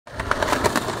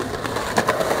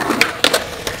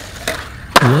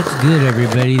What's good,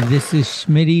 everybody? This is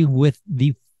Schmitty with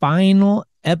the final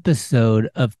episode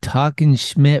of Talkin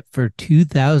Schmit for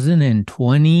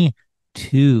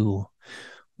 2022.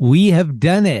 We have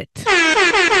done it.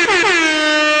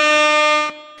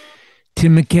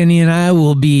 Tim McKinney and I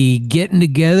will be getting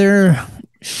together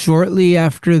shortly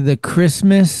after the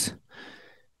Christmas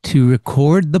to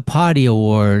record the Potty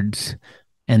Awards.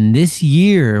 And this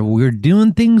year, we're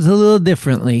doing things a little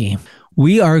differently.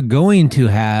 We are going to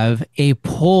have a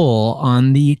poll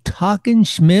on the Talkin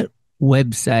Schmit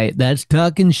website. That's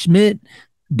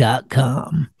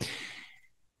talkinschmit.com.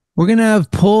 We're going to have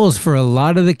polls for a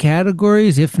lot of the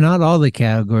categories, if not all the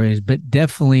categories, but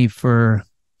definitely for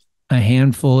a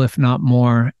handful, if not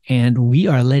more. And we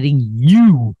are letting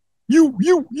you,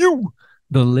 the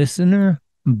listener,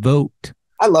 vote.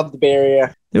 I love the Bay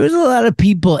Area. There was a lot of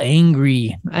people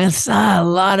angry. I saw a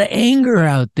lot of anger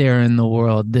out there in the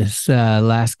world this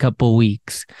last couple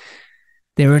weeks.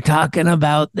 They were talking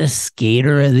about the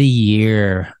skater of the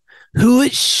year, who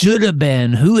it should have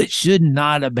been, who it should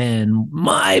not have been.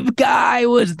 My guy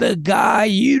was the guy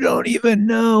you don't even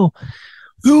know.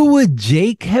 Who would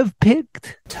Jake have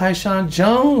picked? Tyshawn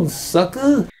Jones,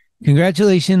 sucker.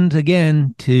 Congratulations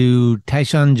again to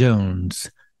Tyshawn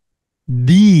Jones,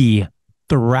 the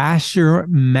Thrasher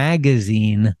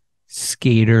Magazine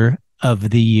Skater of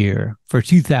the Year for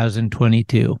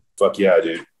 2022. Fuck yeah,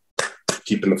 dude.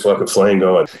 Keeping the fucking flame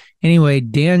going. Anyway,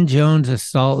 Dan Jones of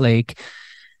Salt Lake,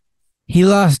 he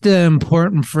lost an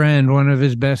important friend, one of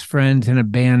his best friends and a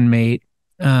bandmate,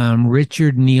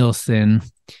 Richard Nielsen.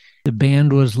 The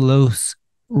band was Los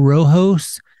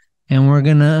Rojos, and we're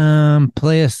going to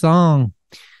play a song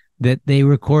that they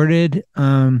recorded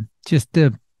just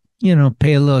to,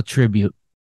 pay a little tribute.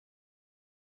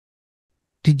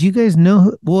 Did you guys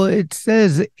know? Well, it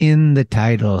says in the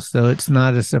title, so it's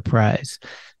not a surprise.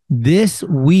 This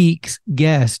week's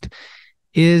guest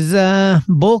is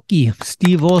bulky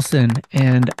Steve Olson,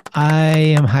 and I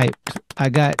am hyped. I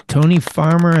got Tony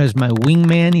Farmer as my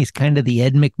wingman. He's kind of the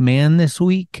Ed McMahon this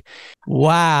week.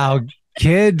 Wow,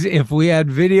 kids, if we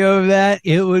had video of that,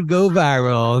 it would go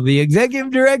viral. The executive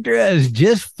director has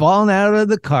just fallen out of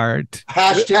the cart.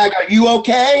 Hashtag, are you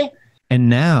okay? And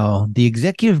now the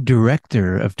executive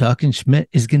director of Talkin Schmit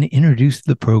is going to introduce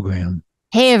the program.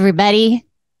 Hey, everybody.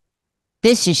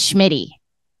 This is Schmitty,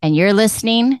 and you're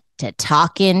listening to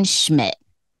Talkin Schmit.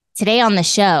 Today on the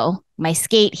show, my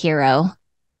skate hero,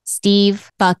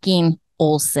 Steve fucking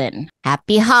Olson.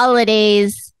 Happy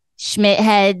holidays, Schmit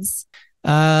heads.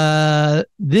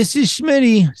 This is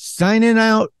Schmitty signing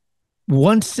out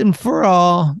once and for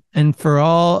all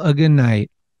a good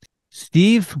night.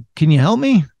 Steve, can you help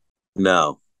me?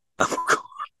 No, I'm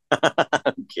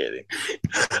kidding.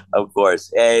 Of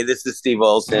course. Hey, this is Steve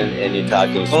Olson, and you're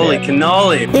talking. Holy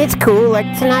cannoli. It's cool.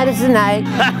 Like tonight is the night.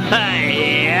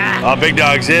 Yeah. Oh, big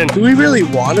dog's in. Do we really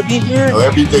want to be here? Oh,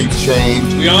 everything's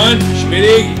changed. We on?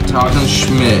 Schmitty? Talkin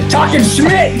Schmit. Talkin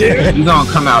Schmit, dude. You're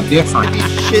gonna come out different.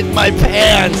 Shit my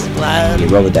pants, lad. Your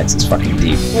Rolodex is fucking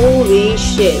deep. Holy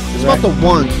shit. It's about the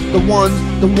ones.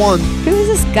 Who's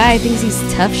this guy? Thinks he's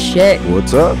tough shit.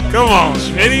 What's up? Come on,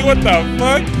 Schmitty. What the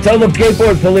fuck? Tell the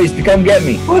skateboard police to come get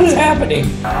me. What is happening?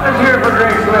 Let's hear it for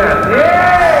Drake Swift.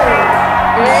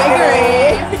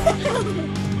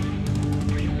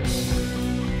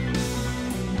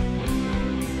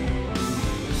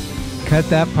 Cut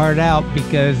that part out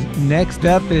because next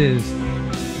up is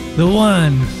the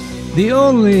one, the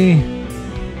only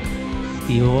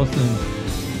Steve Olson.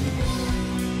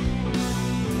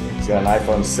 He's got an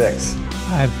iPhone 6.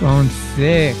 iPhone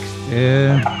 6,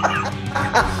 dude.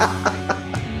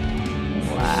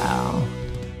 Wow.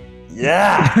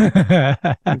 Yeah.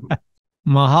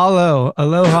 Mahalo.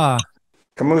 Aloha.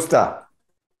 Kamusta.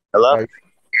 Hello?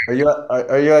 Are you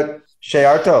at Shea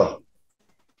Arto?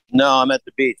 No, I'm at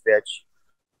the beach, bitch.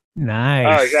 Nice.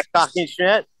 Oh, is that talking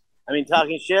shit?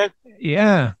 Talking shit?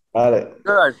 Yeah. Got it.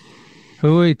 Good.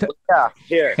 Who are we Yeah,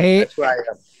 here. Hey. That's where I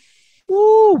am.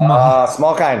 Woo,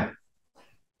 Small kind.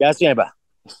 Gas chamber.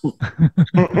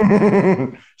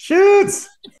 Shoots.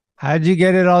 How'd you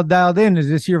get it all dialed in? Is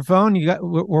this your phone?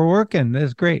 We're working.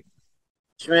 That's great.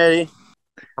 Schmitty.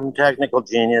 I'm a technical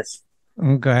genius.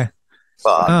 Okay.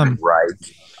 Fuck, right.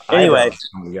 Anyway. Eyebrows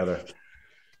come together.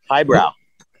 Highbrow.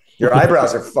 Your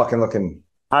eyebrows are fucking looking.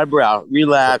 Highbrow.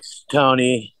 Relax,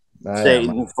 Tony.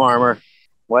 Satan, Farmer.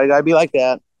 Why you gotta be like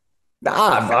that?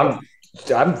 Nah,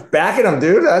 I'm backing them,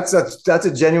 dude. That's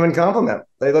a genuine compliment.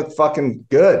 They look fucking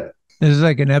good. This is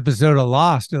like an episode of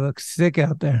Lost. It looks sick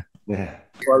out there. Yeah.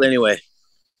 Well, anyway,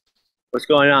 what's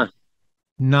going on?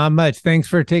 Not much. Thanks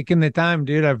for taking the time,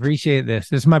 dude. I appreciate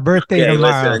this. It's my birthday Okay,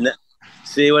 tomorrow. listen.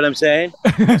 See what I'm saying?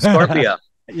 Scorpio.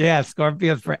 Yeah,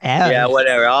 Scorpios for abs. Yeah,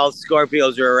 whatever. All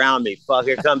Scorpios are around me. Fuck,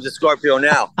 here comes a Scorpio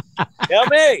now. Help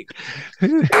me.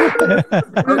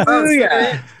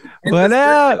 Yeah. What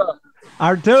up?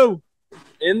 Arto.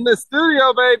 In the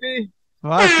studio, baby.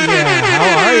 Fuck yeah.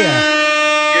 How are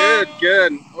you?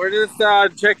 Good. We're just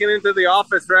checking into the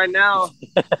office right now.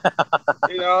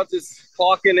 Just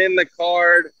clocking in the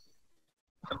card.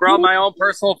 I brought my own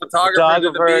personal photographer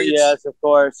to the beach. Yes, of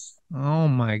course. Oh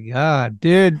my God,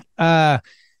 dude. This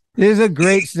is a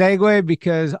great segue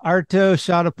because Arto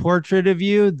shot a portrait of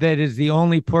you that is the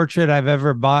only portrait I've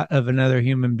ever bought of another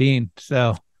human being.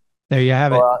 So there you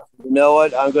have it. You know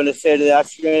what I'm going to say to that,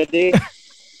 Schmitty?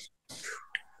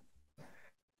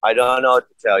 I don't know what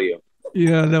to tell you. You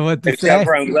don't know what to Except say?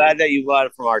 for I'm glad that you bought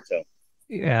it from Arto.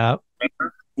 Yeah.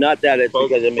 Not that it's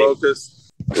because of me.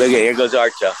 Focus. Look at here goes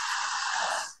Arto.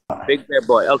 Big bear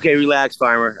boy. Okay, relax,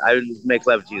 farmer. I would make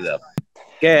love to you, though.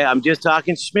 Okay, I'm just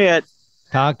talking Schmit.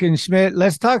 Talkin Schmit.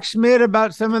 Let's talk Schmit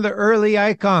about some of the early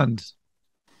icons.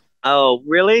 Oh,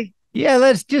 really? Yeah,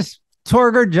 let's just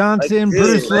Torger Johnson,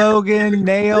 Bruce Logan,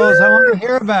 Nails. I want to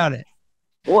hear about it.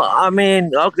 Well, I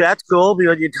mean, okay, that's cool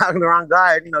because you're talking to the wrong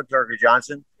guy. I didn't know Torger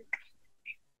Johnson.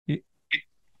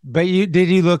 But did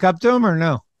you look up to him or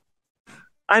no?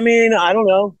 I mean, I don't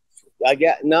know. I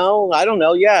don't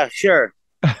know. Yeah, sure.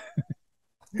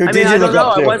 Who I did mean, you I look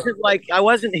don't know. up to? I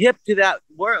wasn't hip to that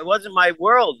word. It wasn't my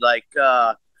world. Like,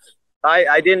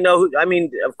 I didn't know who. I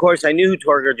mean, of course, I knew who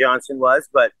Torger Johnson was,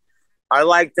 but I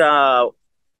liked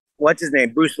what's his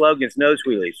name, Bruce Logan's nose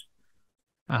wheelies.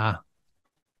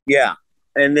 Yeah,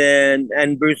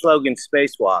 and Bruce Logan's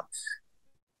spacewalks.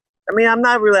 I mean, I'm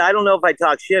not really. I don't know if I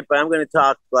talk shit, but I'm going to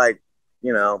talk like,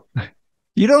 You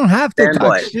don't have to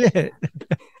talk shit.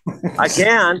 I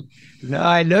can. No,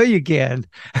 I know you can.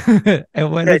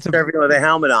 And when it's surfing with a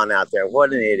helmet on out there.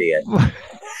 What an idiot.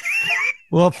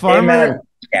 Well, Farmer.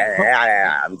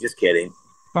 Yeah, I'm just kidding.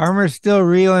 Farmer's still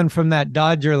reeling from that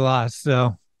Dodger loss.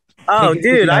 So. Oh,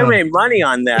 dude, I made money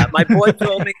on that. My boy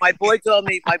told me.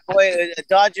 A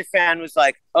Dodger fan was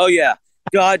like, "Oh yeah,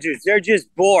 Dodgers. They're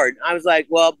just bored." I was like,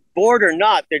 "Well, bored or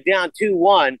not, they're down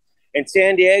 2-1, and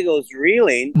San Diego's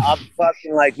reeling off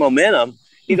fucking like momentum."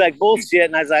 He's like, "Bullshit,"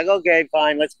 and I was like, "Okay,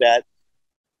 fine, let's bet."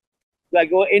 Like,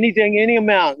 well, anything, any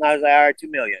amount, and I was like, "All right, $2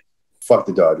 million." Fuck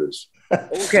the Dodgers.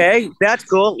 Okay, that's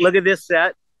cool. Look at this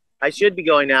set. I should be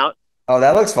going out. Oh,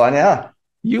 that looks fun. Yeah,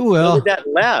 you will. Look at that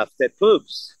left. That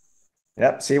poops.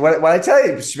 Yep. See what I tell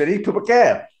you, Schmitty,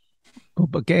 Pupacaya.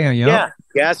 Pupacaya, yeah.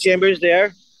 Gas chambers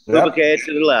there. Yep. Pupacaya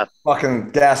to the left. Fucking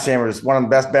gas chambers. One of the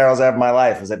best barrels ever in my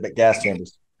life was at gas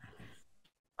chambers.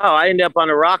 Oh, I ended up on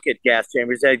a rocket gas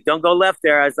chamber. He's like, "Don't go left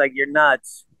there." I was like, "You're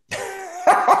nuts."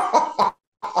 I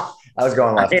was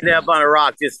going left. I ended up on a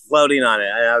rock just floating on it.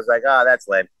 And I was like, "Oh, that's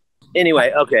lame."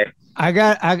 Anyway, okay. I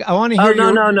want to hear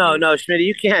no, Schmitty,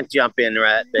 you can't jump in,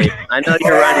 right, babe. I know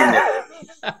you're running this.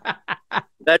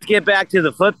 Let's get back to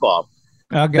the football.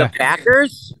 Okay. The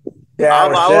Packers? Yeah,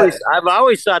 I've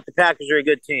always thought the Packers are a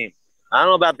good team. I don't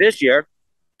know about this year.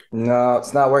 No,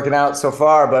 it's not working out so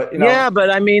far, but Yeah, but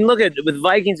I mean, look at with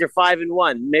Vikings are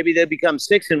 5-1. Maybe they'll become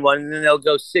 6-1, and then they'll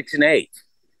go 6-8.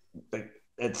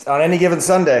 It's on any given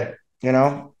Sunday,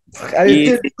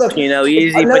 Easy, look,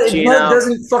 easy, but it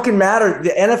doesn't fucking matter. The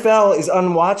NFL is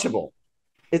unwatchable.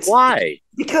 Why?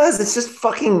 Because it's just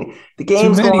fucking the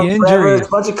game's going forever. It's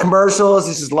a bunch of commercials.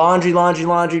 It's just laundry,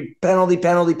 penalty,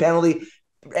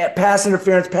 pass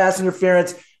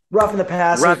interference, roughing the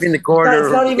passer. Roughing the quarter.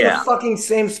 It's not even the fucking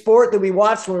same sport that we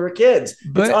watched when we were kids.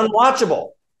 It's unwatchable.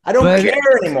 I don't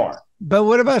care anymore. But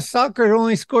what about soccer? It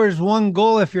only scores one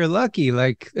goal if you're lucky.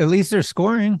 Like, at least they're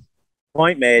scoring.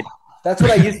 Point made. That's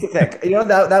what I used to think.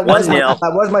 That was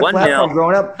my platform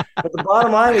growing up. But the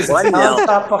bottom line is it's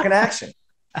nonstop fucking action.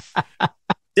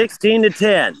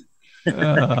 16-10.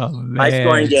 High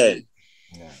scoring game.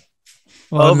 Yeah.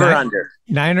 Well, over under.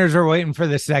 Niners are waiting for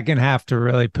the second half to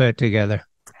really put it together.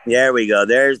 There we go.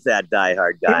 There's that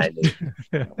diehard guy.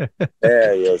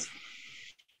 There he is.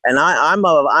 And I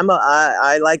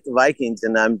like the Vikings,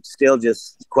 and I'm still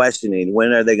just questioning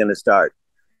when are they going to start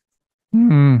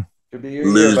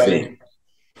losing.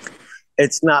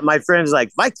 It's not. My friend's like,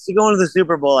 Vikes are going to the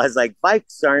Super Bowl. I was like,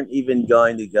 Vikes aren't even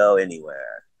going to go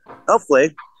anywhere.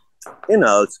 Hopefully, who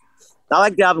knows? I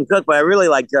like Dalvin Cook, but I really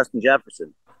like Justin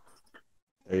Jefferson.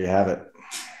 There you have it.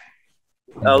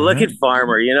 Oh, look at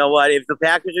Farmer. You know what? If the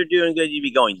Packers are doing good, you'd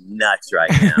be going nuts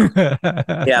right now.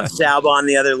 You have Salba on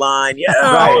the other line. Yeah,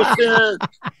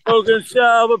 Hogan,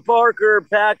 Salba, Parker,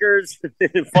 Packers,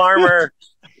 Farmer,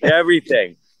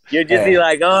 everything. You'd just be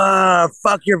like, oh,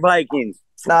 fuck your Vikings.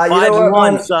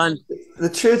 5-1, son. The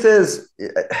truth is,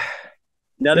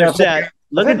 another set.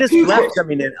 Look at this left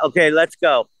coming in. Okay, let's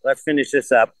go. Let's finish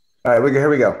this up. All right, here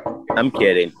we go. I'm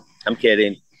kidding.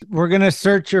 We're going to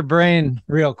search your brain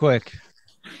real quick.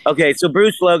 Okay, so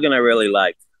Bruce Logan I really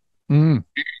liked. Mm.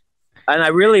 And I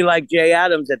really liked Jay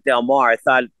Adams at Del Mar. I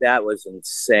thought that was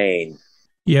insane.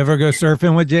 You ever go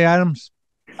surfing with Jay Adams?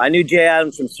 I knew Jay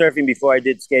Adams from surfing before I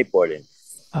did skateboarding.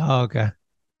 Oh, okay.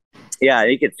 Yeah,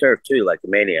 he could surf too, like a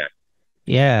maniac.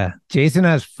 Yeah. Jason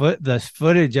has the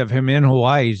footage of him in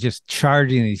Hawaii. He's just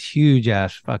charging these huge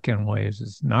ass fucking waves.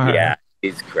 It's gnarly. Yeah,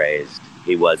 he's crazed.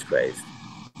 He was crazed.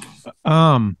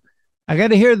 I got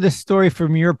to hear this story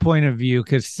from your point of view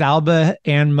because Salba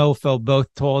and Mofo both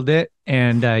told it,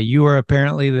 and you were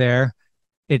apparently there.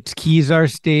 It's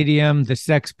Keazar Stadium, the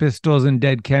Sex Pistols, and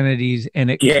Dead Kennedys,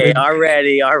 and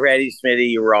already,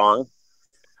 Schmitty, you're wrong.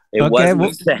 It wasn't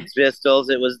the Sex Pistols.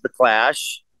 It was the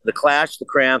Clash, the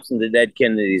Cramps, and the Dead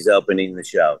Kennedys opening the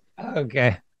show.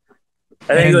 Okay,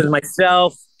 I think it was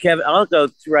myself, Kevin. I'll go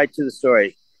right to the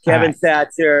story. Kevin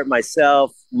Thatcher,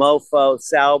 myself, Mofo,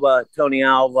 Salba, Tony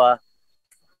Alva,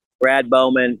 Brad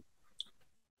Bowman,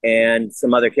 and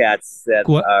some other cats that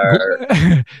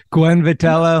are Gwen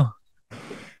Vitello.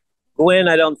 Gwen,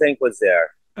 I don't think was there.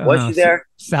 Was she there?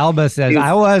 Salba says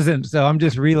I wasn't, so I'm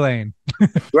just relaying.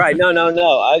 Right? No.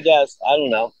 I guess I don't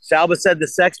know. Salba said the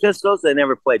Sex Pistols. They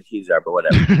never played Keazar, but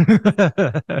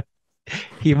whatever.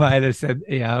 He might have said,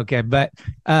 yeah, okay, but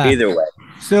either way.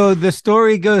 So the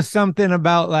story goes something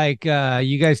about like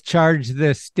you guys charged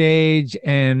the stage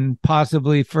and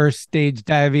possibly first stage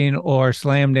diving or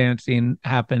slam dancing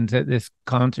happens at this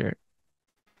concert.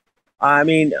 I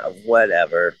mean,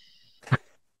 whatever.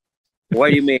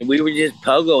 What do you mean? We were just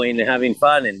pogoing and having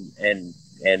fun and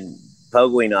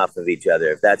pogoing off of each other.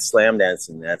 If that's slam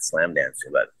dancing, that's slam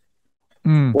dancing. But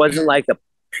it wasn't like a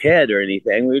pit or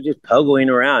anything. We were just pogoing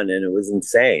around, and it was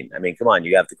insane. I mean, come on.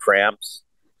 You have the Cramps.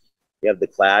 You have the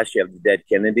Clash. You have the Dead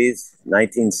Kennedys.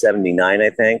 1979, I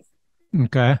think.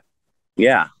 Okay.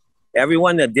 Yeah.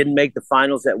 Everyone that didn't make the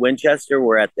finals at Winchester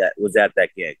was at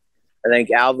that gig. I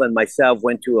think Alva and myself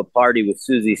went to a party with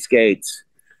Susie Skates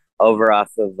over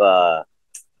off of, I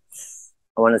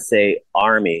want to say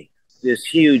Army, this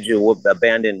huge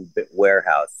abandoned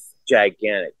warehouse,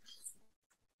 gigantic.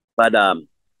 But I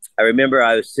remember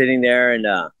I was sitting there and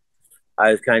I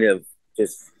was kind of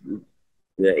just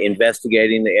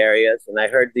investigating the areas, and I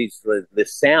heard this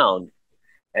sound,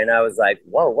 and I was like,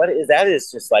 whoa, what is that? Is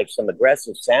just like some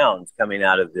aggressive sounds coming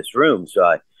out of this room. So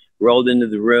I rolled into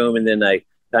the room, and then I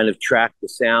kind of tracked the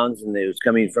sounds, and it was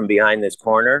coming from behind this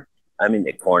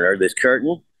this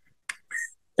curtain.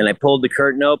 And I pulled the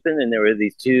curtain open, and there were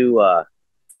these two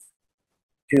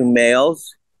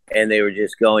males, and they were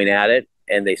just going at it,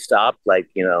 and they stopped like,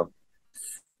 a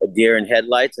deer in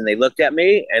headlights, and they looked at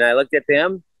me, and I looked at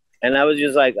them, and I was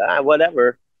just like,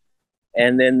 whatever.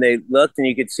 And then they looked, and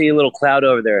you could see a little cloud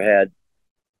over their head.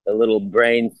 A little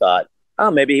brain thought,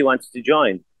 oh, maybe he wants to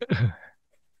join.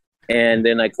 And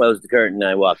then I closed the curtain,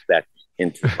 and I walked back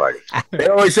into the party. They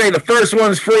always say the first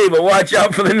one's free, but watch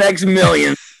out for the next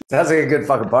million. Sounds like a good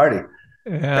fucking party.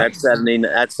 Yeah. That's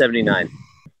 79.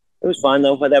 It was fun,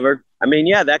 though, whatever. I mean,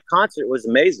 yeah, that concert was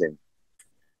amazing.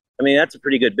 I mean, that's a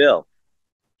pretty good bill.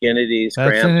 Kennedy's, that's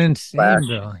Cramps, an insane Flash.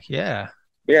 bill. Yeah.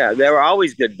 Yeah, there were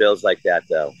always good bills like that,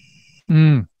 though.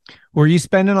 Were you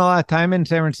spending a lot of time in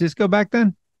San Francisco back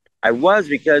then? I was,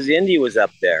 because Indy was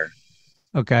up there.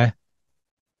 Okay.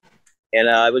 And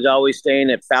I was always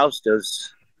staying at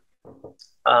Fausto's.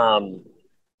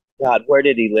 God, where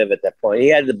did he live at that point? He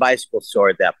had the bicycle store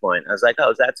at that point. I was like,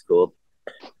 oh, that's cool.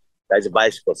 Guy's a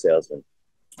bicycle salesman.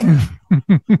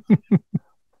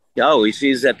 Oh, he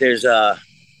sees that there's a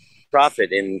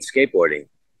profit in skateboarding.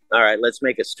 All right, let's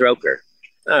make a stroker.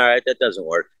 All right, that doesn't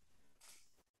work.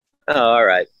 Oh, all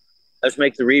right. Let's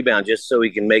make the rebound just so we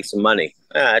can make some money.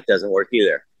 That doesn't work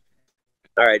either.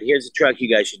 All right, here's a truck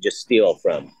you guys should just steal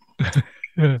from.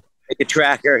 Take a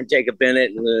tracker and take a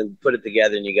Bennett and then put it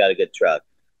together, and you got a good truck.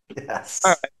 Yes.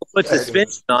 All right, we'll put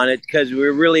suspension on it because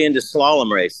we're really into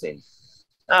slalom racing.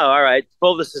 Oh, all right.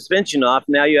 Pull the suspension off.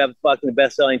 Now you have fucking the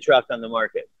best-selling truck on the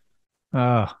market.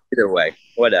 Oh. Either way,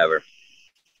 whatever.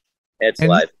 It's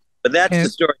life. But that's the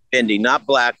story of Indy, not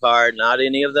Blackheart, not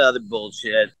any of the other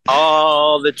bullshit.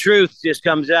 All the truth just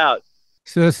comes out.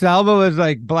 So Salva was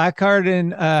like Blackheart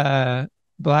and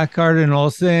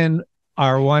Olson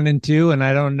are 1 and 2, and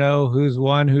I don't know who's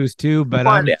 1, who's 2,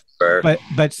 but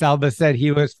but Salva said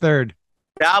he was 3rd.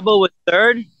 Salva was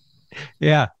 3rd?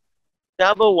 Yeah.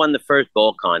 Salva won the first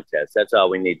bowl contest. That's all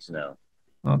we need to know.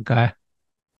 Okay.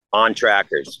 On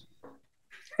trackers.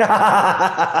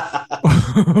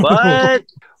 What?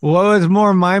 What was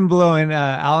more mind blowing,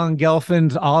 Alan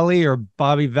Gelfin's Ollie or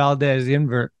Bobby Valdez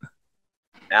invert?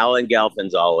 Alan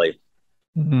Gelfin's Ollie.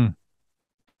 Mm-hmm.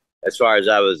 As far as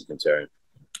I was concerned,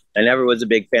 I never was a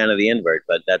big fan of the invert,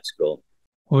 but that's cool.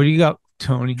 What do you got,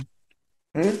 Tony?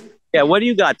 Yeah, what do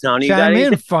you got, Tony? You got Chime in,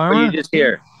 anything, or farmer. you just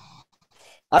here?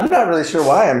 I'm not really sure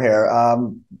why I'm here.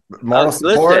 Moral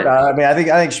support. I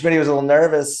think Schmitty was a little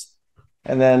nervous,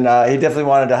 and then he definitely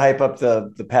wanted to hype up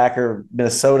the Packer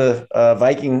Minnesota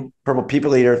Viking Purple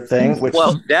People Eater thing. Which,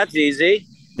 well, that's easy.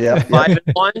 Yeah,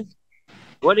 5-1.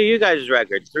 What are you guys'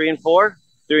 records? 3-4,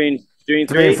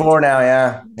 3-4 now.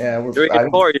 Yeah. We're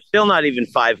 3-4. You're still not even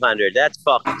 500. That's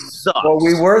fucking sucks. Well,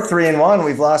 we were 3-1.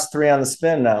 We've lost 3 on the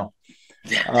spin now.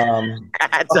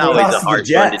 That's always a hard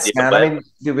one to deal with. I mean,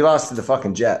 dude, we lost to the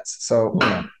fucking Jets. So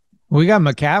we got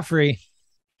McCaffrey.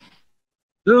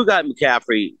 Who got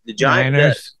McCaffrey? The Giants.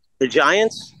 Niners. The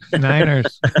Giants.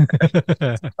 Niners.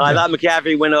 I thought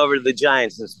McCaffrey went over to the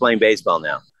Giants and is playing baseball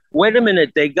now. Wait a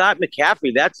minute, they got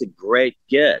McCaffrey. That's a great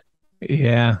get.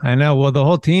 Yeah, I know. Well, the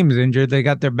whole team's injured. They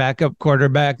got their backup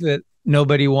quarterback that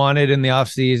nobody wanted in the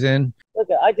offseason. Look,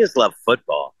 I just love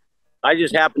football. I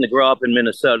just happened to grow up in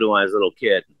Minnesota when I was a little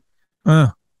kid.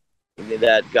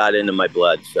 That got into my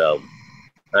blood, so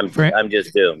I'm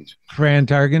just doomed. Fran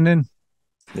Tarkenton?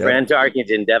 Yep. Fran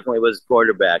Tarkenton definitely was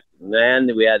quarterback. And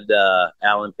then we had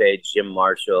Alan Page, Jim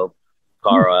Marshall,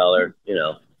 Carl Eller,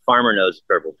 Farmer knows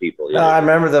Purple People. I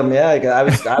remember them. Yeah, I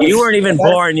was you weren't even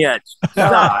born yet.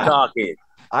 Stop talking.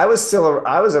 I was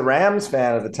a Rams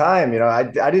fan at the time.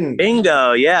 I didn't.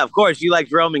 Bingo. Yeah, of course. You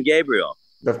liked Roman Gabriel.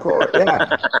 Of course.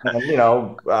 Yeah. And,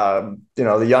 the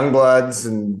Youngbloods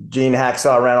and Gene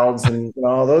Hacksaw Reynolds and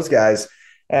all those guys.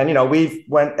 And, we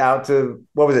went out to,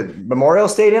 what was it? Memorial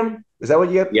Stadium? Is that what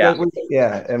you get? Yeah.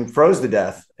 Yeah. And froze to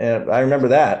death. And I remember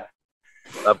that.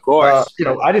 Of course.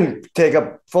 I didn't take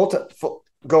up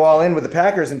go all in with the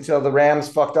Packers until the Rams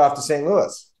fucked off to St.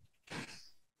 Louis.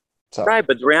 So, right,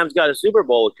 but the Rams got a Super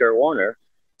Bowl with Kurt Warner.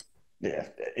 Yeah,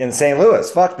 in St. Louis.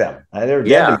 Fuck them. They were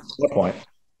dead at that point.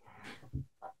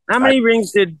 How many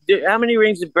rings did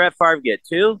Brett Favre get?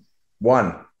 2?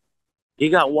 1. He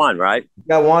got 1, right?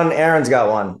 Got 1. Aaron's got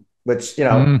 1, which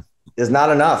is not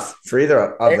enough for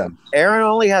either of them. Aaron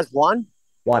only has 1.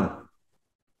 1.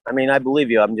 I mean, I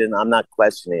believe you. I'm not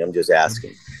questioning. I'm just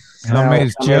asking. How many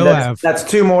does Joe have? That's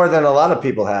 2 more than a lot of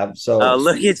people have. So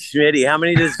look at Schmitty. How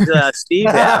many does Steve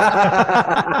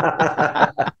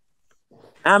have?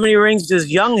 How many rings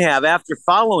does Young have after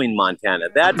following Montana?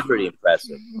 That's pretty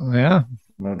impressive. Yeah,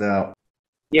 no doubt.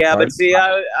 Yeah, but see,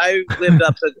 I lived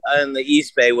up in the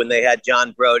East Bay when they had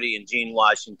John Brody and Gene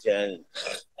Washington.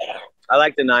 I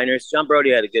like the Niners. John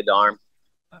Brody had a good arm.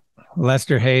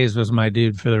 Lester Hayes was my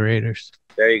dude for the Raiders.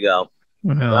 There you go.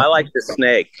 Well, I like the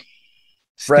Snake.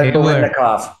 Fred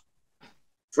Biletnikoff.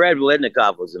 Fred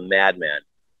Biletnikoff was a madman.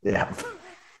 Yeah.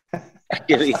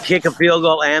 He'd kick a field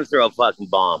goal and throw a fucking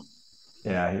bomb.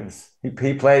 Yeah, he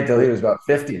played till he was about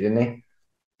 50, didn't he?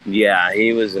 Yeah,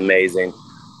 he was amazing.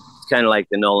 It's kind of like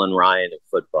the Nolan Ryan of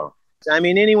football. I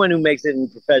mean, anyone who makes it in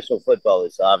professional football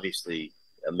is obviously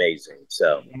amazing.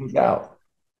 So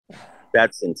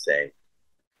that's insane.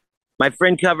 My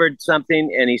friend covered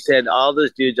something, and he said all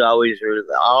those dudes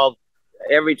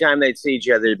every time they'd see each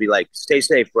other, they'd be like, "Stay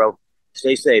safe, bro.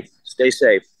 Stay safe. Stay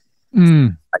safe.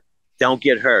 Don't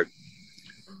get hurt."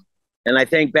 And I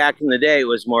think back in the day, it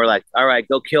was more like, "All right,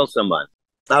 go kill someone."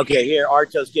 Okay, here,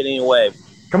 Arto's getting away.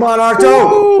 Come on,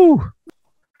 Arto. Woo!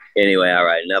 Anyway, all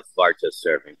right, enough of Arto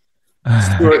surfing.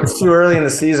 It's too early in the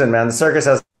season, man. The circus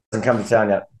hasn't come to town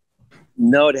yet.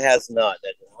 No, it has not.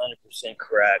 That's 100%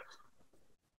 correct.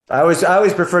 I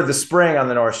always preferred the spring on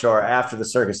the North Shore after the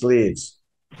circus leaves.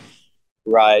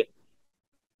 Right.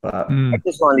 I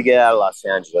just wanted to get out of Los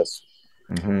Angeles.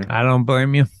 I don't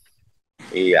blame you.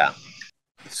 Yeah.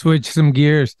 Switch some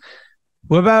gears.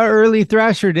 What about early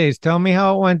Thrasher days? Tell me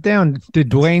how it went down. Did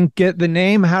Dwayne get the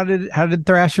name? How did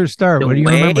Thrasher start? What do you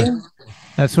remember?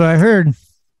 That's what I heard.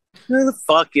 Who the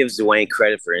fuck gives Dwayne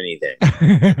credit for anything?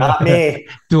 Not me.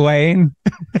 Dwayne.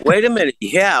 Wait a minute.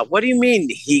 Yeah. What do you mean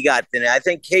he got the name? I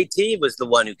think KT was the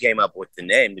one who came up with the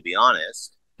name, to be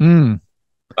honest.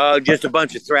 Just a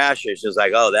bunch of Thrashers. It was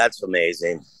like, oh, that's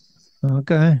amazing.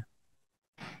 Okay.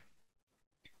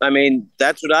 I mean,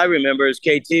 that's what I remember is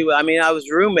KT. I mean, I was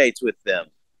roommates with them.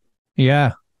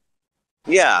 Yeah.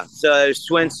 Yeah. So there's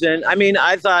Swinson. I mean,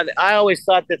 I always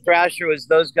thought that Thrasher was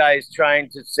those guys trying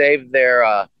to save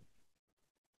their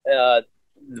the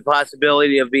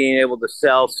possibility of being able to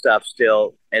sell stuff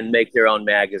still and make their own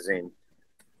magazine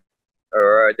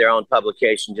or their own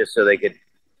publication just so they could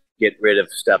get rid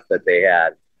of stuff that they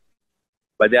had.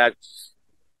 But that's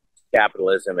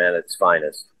capitalism at its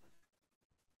finest.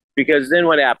 Because then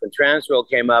what happened?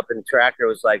 Transworld came up and Tracker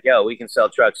was like, yo, we can sell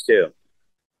trucks too.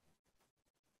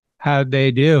 How'd they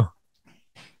do?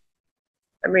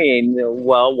 I mean,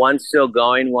 well, one's still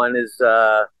going. One is,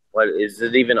 what is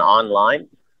it even online?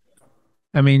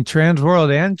 I mean,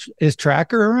 Transworld and is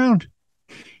Tracker around?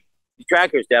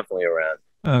 Tracker's definitely around.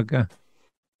 Okay.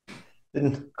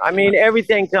 I mean,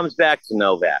 everything comes back to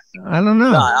Novak. I don't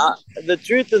know. The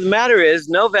truth of the matter is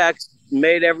Novak's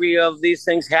made every of these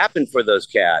things happen for those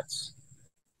cats.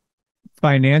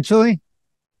 Financially?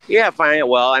 Yeah, fine.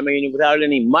 Well, I mean, without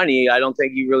any money, I don't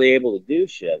think you're really able to do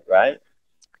shit, right?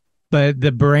 But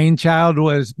the brainchild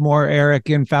was more Eric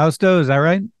and Fausto, is that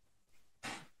right?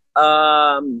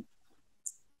 Well,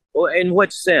 in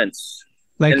which sense?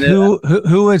 Like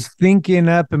who was thinking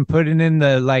up and putting in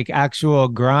the like actual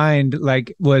grind?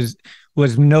 Like was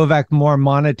Novak more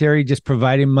monetary, just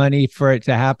providing money for it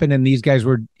to happen, and these guys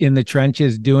were in the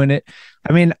trenches doing it?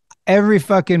 I mean, every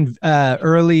fucking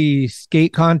early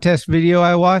skate contest video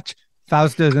I watch,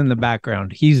 Fausto's in the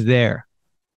background. He's there.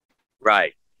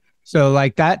 Right. So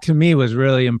like that to me was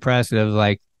really impressive.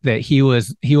 Like that he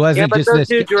wasn't but just those this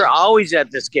dudes were always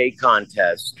at the skate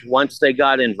contest once they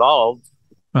got involved.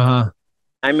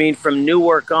 I mean, from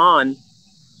Newark on,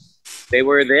 they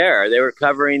were there. They were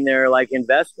covering their like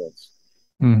investments.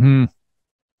 Mm-hmm.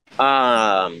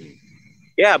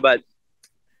 Yeah, but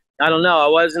I don't know. I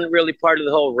wasn't really part of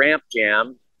the whole ramp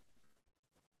jam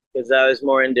because I was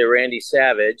more into Randy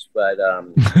Savage. But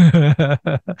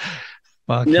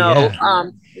Fuck no, yeah.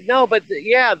 no, but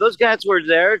yeah, those guys were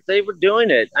there. They were doing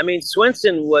it. I mean,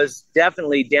 Swinson was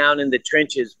definitely down in the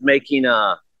trenches making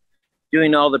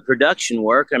doing all the production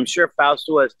work. I'm sure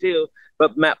Fausto was too,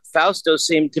 but Fausto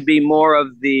seemed to be more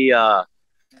of the,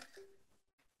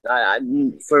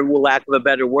 for lack of a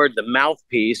better word, the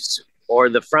mouthpiece or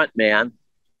the front man.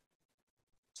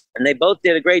 And they both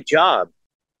did a great job.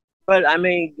 But I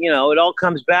mean, you know, it all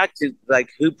comes back to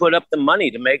like who put up the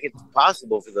money to make it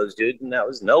possible for those dudes, and that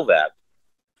was Novak.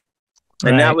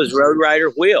 And that was Road Rider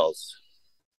Wheels.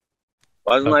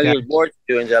 Wasn't like his board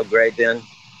doing so great then.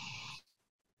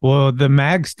 Well, the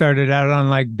mag started out on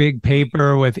like big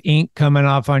paper with ink coming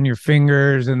off on your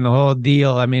fingers and the whole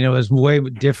deal. I mean, it was way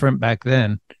different back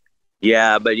then.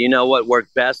 Yeah, but you know what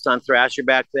worked best on Thrasher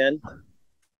back then?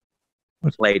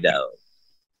 Play-Doh.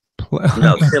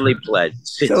 No, silly putty.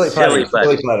 Silly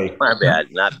putty. My bad,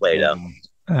 not Play-Doh.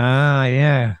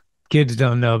 Yeah. Kids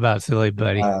don't know about silly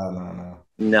putty.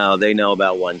 No, they know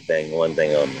about one thing only.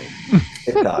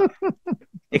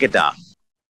 TikTok.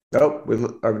 Oh,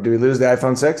 do we lose the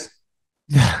iPhone 6?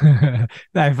 The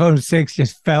iPhone 6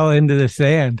 just fell into the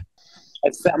sand.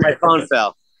 My phone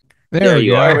fell. There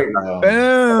you are. Boom.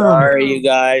 Sorry, you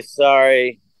guys.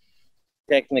 Sorry.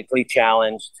 Technically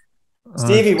challenged.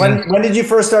 Stevie, when did you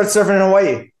first start surfing in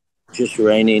Hawaii? Just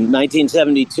raining.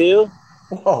 1972.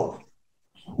 Whoa.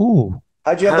 Ooh.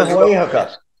 How'd you have the Hawaii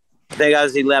hookup? I think I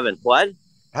was 11. What?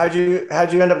 How'd you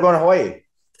end up going to Hawaii?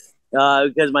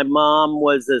 Because my mom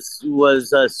was a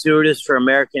stewardess for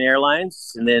American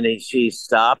Airlines, and then she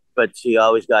stopped, but she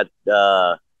always got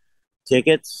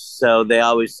tickets. So they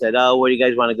always said, "Oh, where do you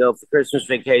guys want to go for Christmas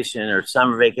vacation or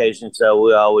summer vacation?" So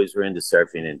we always were into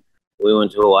surfing, and we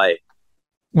went to Hawaii.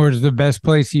 Where's the best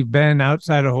place you've been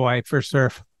outside of Hawaii for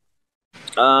surf?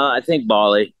 I think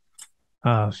Bali.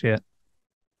 Oh shit!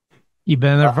 You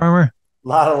been there, Farmer? A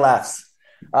lot of laughs.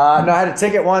 No, I had a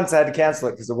ticket once. I had to cancel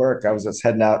it because of work. I was just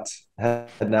heading out.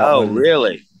 Oh,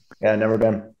 really? Yeah, never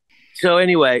been. So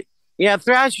anyway, yeah,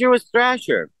 Thrasher was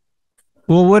Thrasher.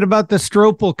 Well, what about the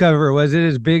Stropel cover? Was it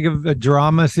as big of a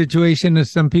drama situation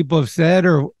as some people have said,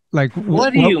 or like?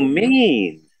 What do you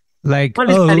mean? Like, what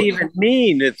does that even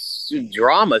mean? It's a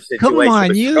drama situation. Come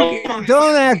on, you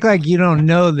don't act like you don't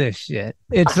know this shit.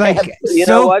 It's like,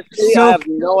 know what? I have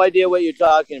no idea what you're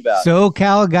talking about.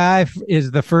 SoCal guy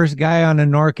is the first guy on a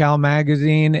NorCal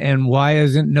magazine, and why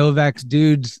isn't Novak's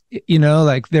dudes? You know,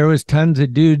 like there was tons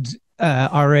of dudes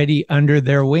already under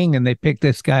their wing, and they picked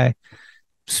this guy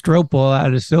Stropel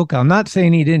out of SoCal. I'm not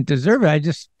saying he didn't deserve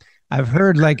it. I've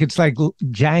heard like it's like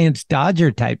Giants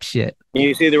Dodger type shit. Can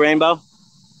you see the rainbow?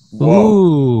 Whoa.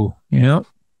 Ooh, yeah.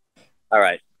 All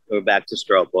right, we're back to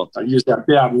Stropel. I used that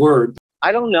bad word.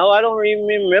 I don't know. I don't even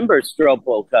remember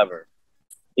Stropel cover.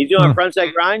 He's doing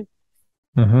frontside grind?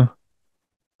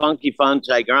 Funky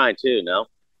frontside grind too, no?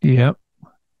 Yep.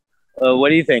 What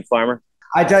do you think, Farmer?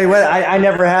 I tell you what, I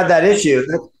never had that issue.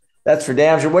 That's for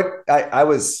damn sure. What I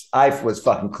was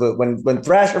fucking clueless. When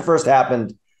Thrasher first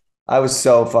happened, I was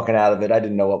so fucking out of it. I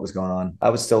didn't know what was going on. I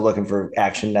was still looking for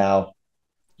action now.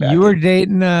 You were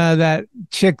dating that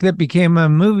chick that became a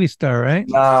movie star, right?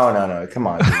 No. Come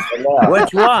on.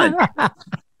 Which one?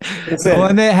 Listen, the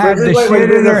one that had the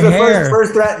shit in her hair.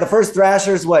 The first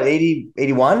Thrasher's what, 80,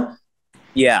 81?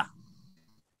 Yeah.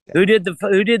 Who did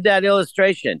that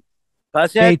illustration?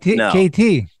 Pusshead? KT. No.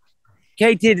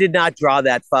 KT did not draw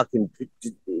that fucking.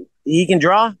 He can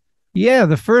draw? Yeah,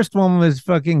 the first one was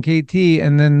fucking KT,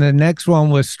 and then the next one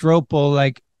was Stropel,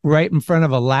 like right in front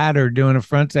of a ladder doing a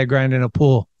frontside grind in a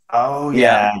pool. Oh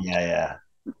yeah.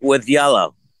 With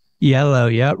yellow.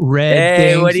 Yep. Red.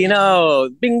 Hey, things. what do you know?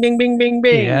 Bing, bing, bing, bing,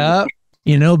 bing. Yeah.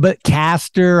 You know, but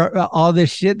Caster, all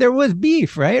this shit, there was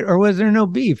beef, right? Or was there no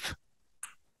beef?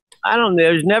 I don't know.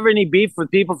 There's never any beef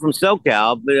with people from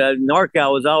SoCal, but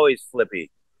NorCal was always flippy.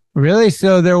 Really?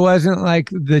 So there wasn't like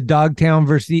the Dogtown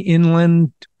versus the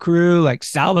Inland crew, like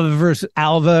Salva versus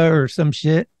Alva or some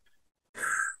shit?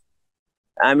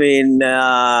 I mean,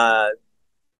 not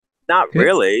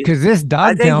really. Because this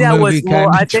Dogtown movie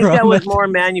I think that was more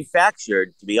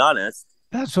manufactured, to be honest.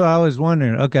 That's what I was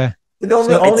wondering. Okay. It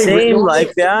seemed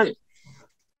like that.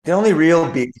 The only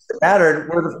real beef that mattered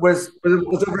was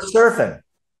over surfing.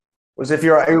 Was if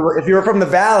you were from the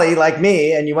valley like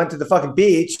me and you went to the fucking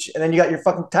beach and then you got your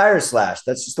fucking tires slashed.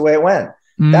 That's just the way it went.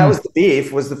 That was the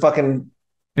beef. Was the fucking.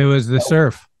 It was the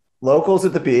surf. Locals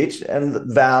at the beach and the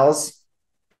Vals.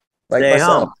 Like stay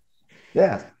myself. home.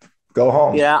 Yeah, go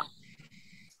home. Yeah.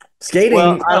 Skating.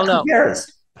 Well, I don't know. Who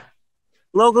cares?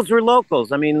 Locals were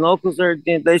locals. I mean,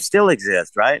 they still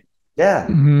exist, right? Yeah,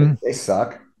 they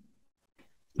suck.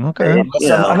 Okay.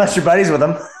 Unless you're buddies with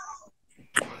them.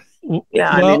 Yeah,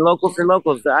 I mean, locals are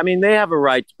locals. I mean, they have a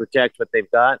right to protect what they've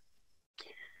got.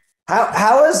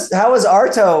 How is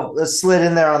Arto slid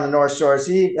in there on the North Shore? Has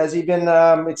he been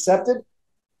accepted?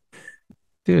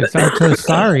 Dude, it's Arto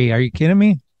Saari. Are you kidding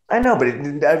me? I know, but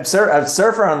a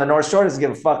surfer on the North Shore doesn't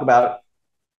give a fuck about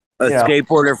a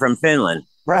skateboarder from Finland,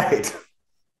 right?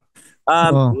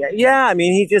 Yeah. I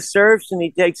mean, he just surfs and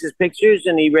he takes his pictures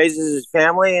and he raises his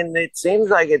family, and it seems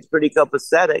like it's pretty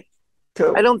copacetic.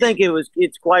 Cool. I don't think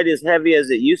it's quite as heavy as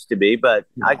it used to be, but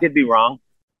I could be wrong.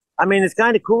 I mean, it's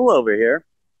kind of cool over here.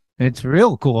 It's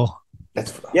real cool.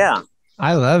 Yeah.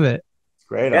 I love it. It's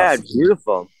great. Yeah, it's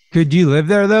beautiful. Could you live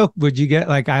there though? Would you get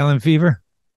like island fever?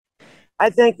 I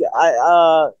think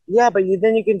yeah, but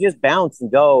then you can just bounce and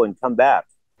go and come back.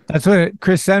 That's what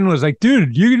Chris Sen was like,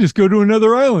 dude, you can just go to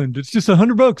another island. It's just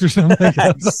 $100 or something like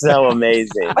that. That's so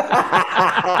amazing.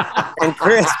 And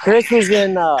Chris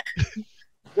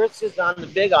is on the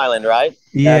Big Island, right?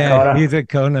 Yeah, he's at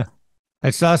Kona. I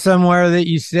saw somewhere that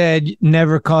you said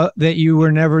that you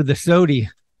were never the Sodi.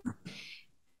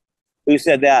 Who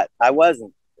said that? I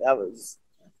wasn't.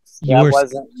 You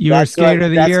were skater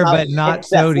of the year, but not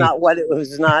Sodi. That's not what it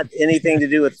was. Not anything to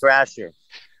do with Thrasher.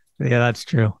 Yeah, that's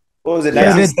true. What was it?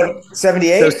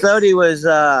 1978. So Sodi was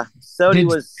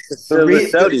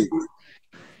Sodi.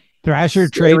 Thrasher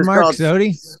trademark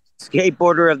Sodi.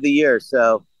 Skateboarder of the year.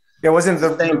 So it wasn't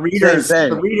the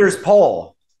reader's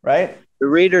poll, right? The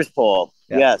reader's poll.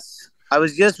 Yeah. Yes, I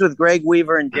was just with Greg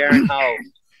Weaver and Darren Howe,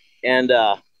 and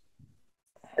I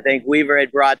think Weaver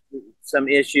had brought some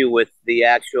issue with the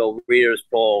actual reader's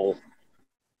poll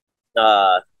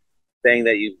thing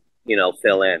that you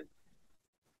fill in.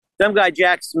 Some guy,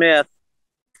 Jack Smith,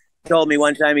 told me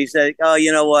one time, he said, "Oh,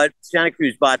 you know what? Santa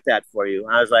Cruz bought that for you."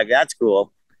 And I was like, "That's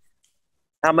cool.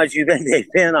 How much you think they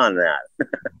spent on that?"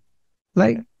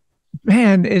 Like,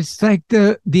 man, it's like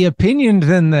the opinions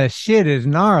and the shit is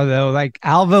gnar though. Like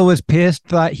Alva was pissed,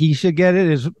 thought he should get it,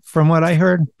 is from what I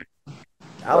heard.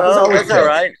 Well, that's all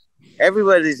right.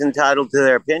 Everybody's entitled to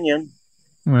their opinion.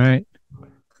 Right.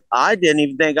 I didn't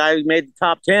even think I made the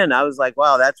top 10. I was like,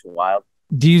 wow, that's wild.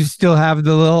 Do you still have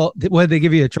the little, what, did they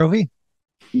give you a trophy?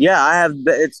 Yeah, I have.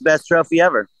 It's the best trophy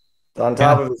ever. It's on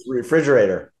top of his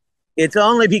refrigerator. It's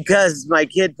only because my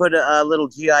kid put a little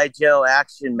G.I. Joe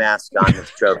action mask on this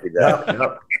trophy, though.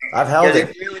 Yep. I've held it.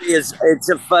 It really is.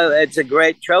 It's a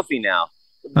great trophy now.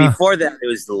 Before that, it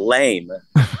was lame.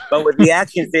 But with the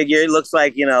action figure, it looks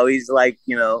like, he's like,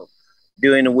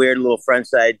 doing a weird little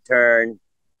frontside turn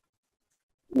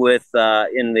with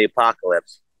in the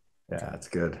apocalypse. Yeah, that's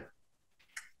good.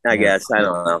 I guess. I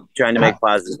don't know. Trying to make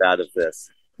positive out of this.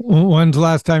 When's the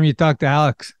last time you talked to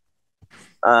Alex?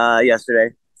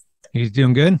 Yesterday. He's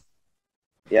doing good?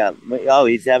 Yeah. Oh,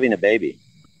 he's having a baby.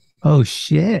 Oh,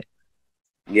 shit.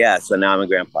 Yeah, so now I'm a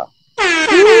grandpa.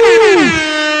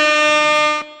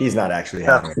 He's not actually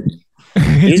having it.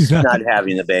 He's not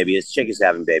having the baby. His chick is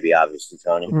having baby, obviously,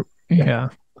 Tony. Yeah.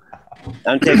 I'm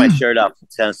going to take my shirt off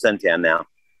and suntan now.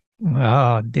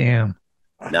 Oh, damn.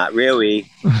 Not really.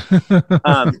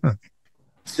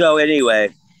 So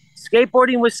anyway,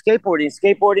 skateboarding was skateboarding.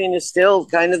 Skateboarding is still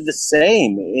kind of the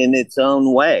same in its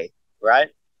own way, right?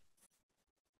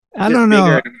 I don't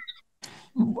know.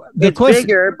 It's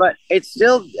bigger, but it's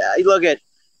still, look at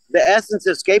the essence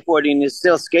of skateboarding is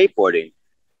still skateboarding.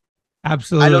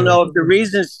 Absolutely. I don't know if the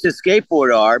reasons to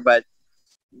skateboard are, but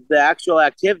the actual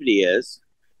activity is.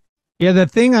 Yeah, the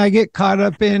thing I get caught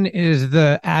up in is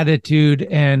the attitude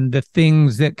and the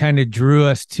things that kind of drew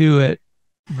us to it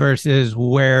versus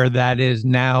where that is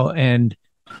now. And,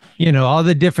 you know, all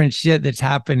the different shit that's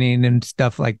happening and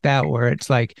stuff like that, where it's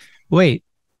like, wait,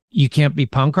 you can't be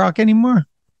punk rock anymore?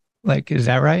 Like, is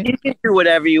that right? You can do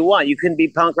whatever you want. You couldn't be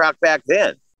punk rock back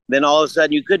then. Then all of a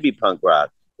sudden you could be punk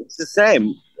rock. It's the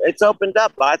same. It's opened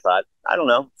up, I thought. I don't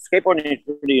know. Skateboarding is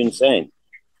pretty insane.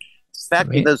 The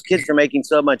fact that those kids are making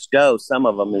so much dough, some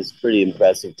of them, is pretty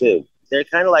impressive too. They're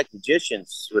kind of like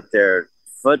magicians with their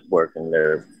footwork and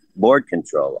their board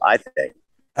control, I think.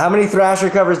 How many Thrasher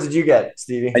covers did you get,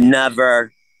 Stevie?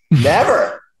 Never.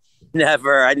 Never?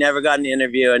 Never. I never got an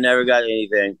interview. I never got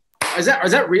anything. Is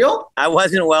that real? I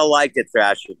wasn't well liked at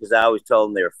Thrasher because I always told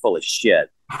them they were full of shit.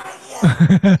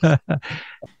 I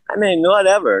mean,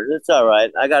 whatever. It's all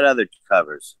right. I got other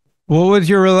covers. What was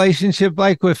your relationship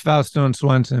like with Fausto and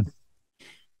Swenson?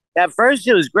 At first,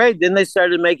 it was great. Then they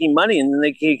started making money, and then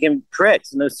they became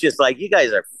pricks. And it's just like, you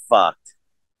guys are fucked.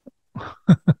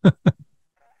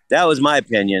 That was my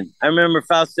opinion. I remember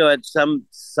Fausto at some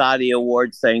Saudi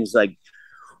Awards things like,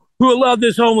 who allowed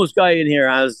this homeless guy in here?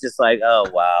 I was just like, oh,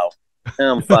 wow.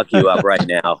 I'm fuck you up right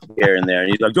now, here and there.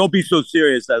 And he's like, don't be so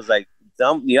serious. I was like,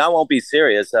 I won't be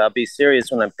serious. I'll be serious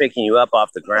when I'm picking you up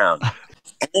off the ground.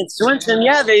 And Swenson,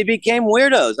 yeah, they became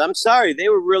weirdos. I'm sorry. They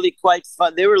were really quite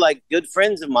fun. They were like good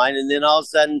friends of mine. And then all of a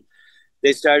sudden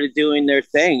they started doing their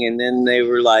thing. And then they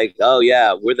were like, oh,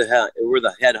 yeah, we're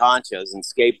the head honchos in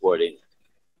skateboarding.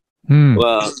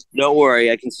 Well, don't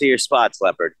worry. I can see your spots,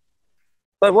 Leopard.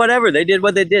 But whatever. They did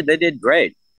what they did. They did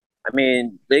great. I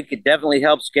mean, they could definitely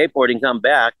help skateboarding come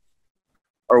back.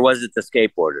 Or was it the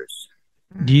skateboarders?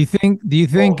 Do you think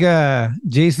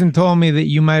Jason told me that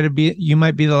you might be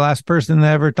the last person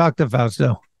that ever talked to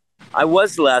Fausto? I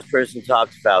was the last person to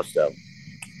talk to Fausto.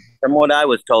 From what I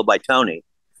was told by Tony.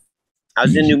 I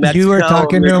was in New Mexico. You were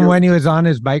talking to him when he was on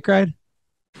his bike ride?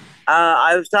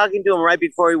 I was talking to him right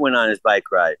before he went on his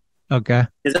bike ride. Okay.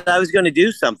 Because I was going to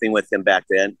do something with him back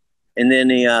then. And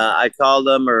then I called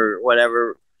him or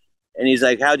whatever. And he's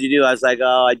like, how'd you do? I was like,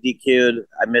 oh, I DQ'd.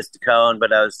 I missed the cone,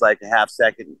 but I was like a half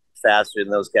second faster than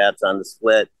those cats on the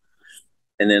split.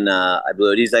 And then I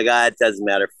blew it. He's like, it doesn't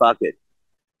matter. Fuck it.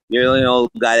 You're the only old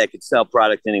guy that could sell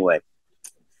product anyway.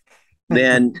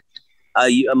 Then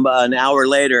an hour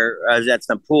later, I was at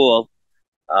some pool,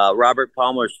 Robert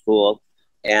Palmer's pool,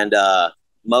 and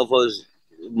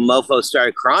Mofo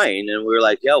started crying, and we were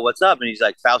like, yo, what's up? And he's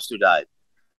like, Fausto died.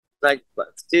 Like,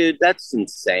 dude, that's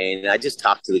insane. I just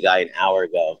talked to the guy an hour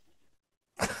ago.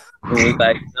 And he's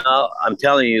like, no, I'm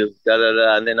telling you, da, da,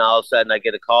 da. And then all of a sudden I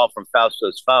get a call from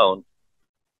Fausto's phone.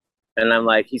 And I'm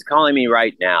like, he's calling me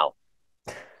right now.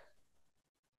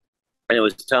 And it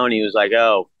was Tony who was like,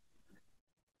 oh,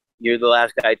 you're the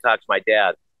last guy I talked to my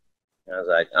dad. And I was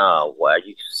like, oh, what? Are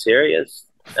you serious?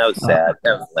 That was sad.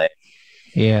 That was lame.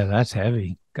 Yeah, that's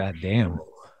heavy. God damn.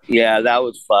 Yeah, that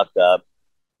was fucked up.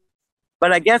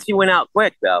 But I guess he went out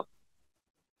quick, though.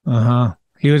 Uh-huh.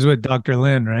 He was with Dr.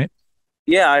 Lin, right?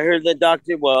 Yeah, I heard that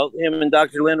him and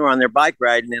Dr. Lin were on their bike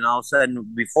ride, and then all of a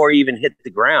sudden, before he even hit the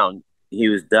ground, he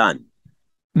was done.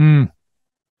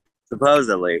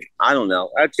 Supposedly. I don't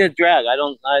know. It's a drag.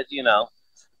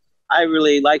 I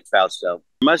really liked Fausto.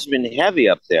 It must have been heavy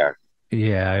up there.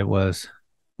 Yeah, it was.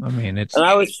 I mean, it's... And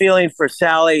I was feeling for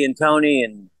Sally and Tony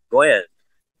and Gwen.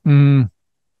 You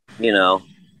know.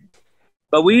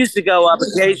 But we used to go up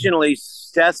occasionally,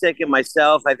 Stesic and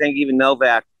myself, I think even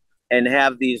Novak, and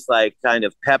have these like kind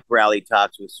of pep rally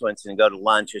talks with Swenson and go to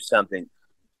lunch or something.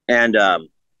 And that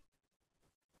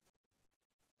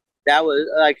was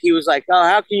like, he was like, oh,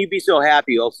 how can you be so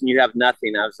happy, Olson? You have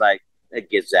nothing. I was like,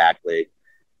 exactly.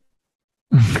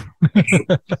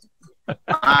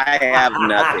 I have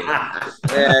nothing.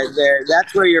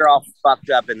 That's where you're all fucked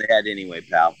up in the head anyway,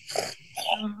 pal.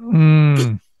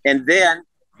 And then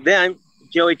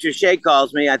Joey Trichet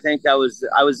calls me. I think I was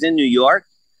in New York,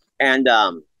 and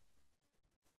I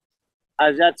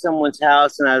was at someone's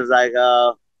house, and I was like,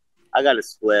 oh, I got to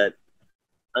split.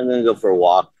 I'm going to go for a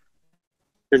walk.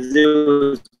 Because it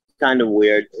was kind of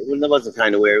weird. It wasn't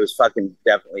kind of weird. It was fucking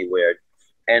definitely weird.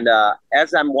 And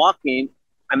as I'm walking,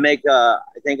 I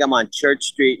think I'm on Church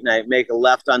Street, and I make a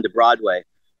left onto Broadway.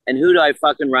 And who do I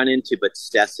fucking run into but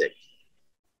Stesic?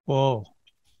 Whoa.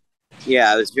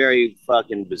 Yeah, it was very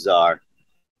fucking bizarre.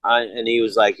 And he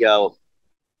was like, yo,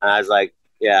 and I was like,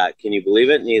 yeah, can you believe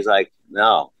it? And he's like,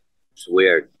 no, it's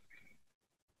weird.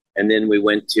 And then we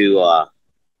went to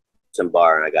some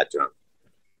bar and I got drunk.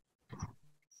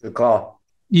 Good call.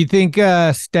 You think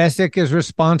Stesic is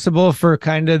responsible for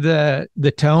kind of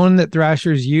the tone that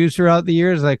Thrashers use throughout the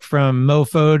years, like from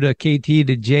Mofo to KT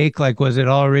to Jake? Like, was it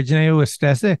all originated with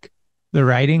Stesic, the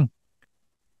writing?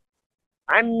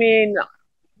 I mean,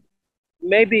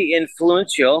 maybe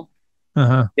influential.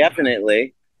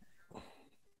 Definitely.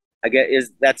 I guess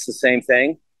that's the same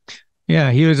thing.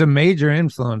 Yeah, he was a major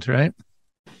influence, right?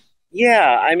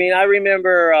 Yeah, I mean, I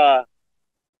remember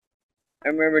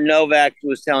Novak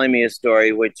was telling me a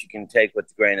story, which you can take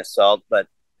with a grain of salt, but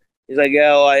he's like,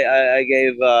 yo, I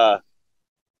gave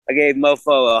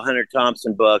Mofo a Hunter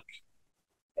Thompson book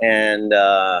and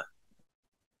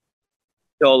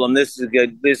told him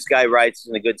this guy writes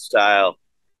in a good style.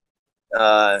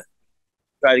 Try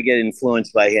to get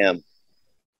influenced by him.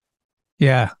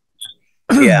 Yeah.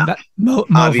 Yeah.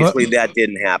 Obviously that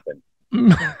didn't happen.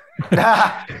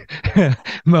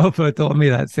 Mofo told me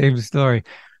that same story.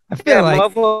 I feel like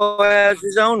Mofo has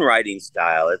his own writing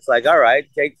style. It's like, all right,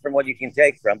 take from what you can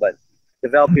take from, but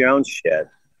develop your own shit.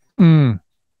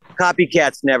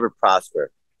 Copycats never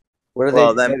prosper. What are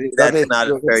well, they? That's not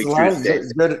a very true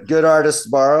statement. Good artists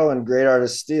borrow and great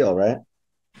artists steal, right?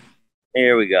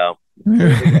 Here we go.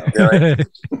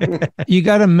 You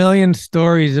got a million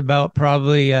stories about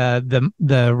probably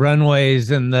the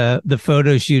runways and the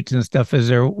photo shoots and stuff. Is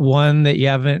there one that you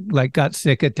haven't like got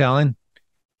sick of telling?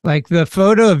 Like the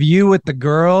photo of you with the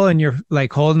girl and you're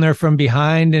like holding her from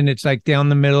behind and it's like down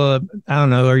the middle of, I don't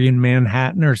know, are you in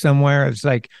Manhattan or somewhere? It's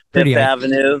like pretty Fifth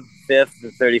Avenue, 5th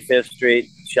and 35th Street,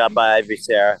 shot by Ivory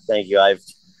Sarah. Thank you.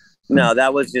 No,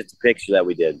 that was just a picture that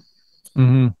we did.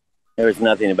 There was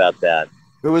nothing about that.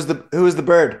 Who was the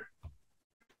bird?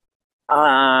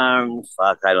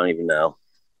 Fuck, I don't even know.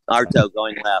 Arto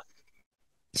going left.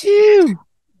 Chew.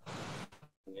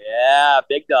 Yeah,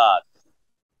 big dog.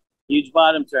 Huge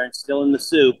bottom turn, still in the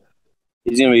soup.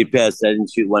 He's gonna be pissed. I didn't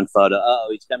shoot one photo. Oh,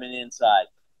 he's coming inside.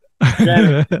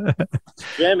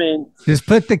 Trimming. Just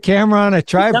put the camera on a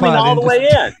tripod. He's coming all the way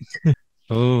in.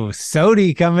 Oh,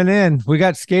 Sodi coming in. We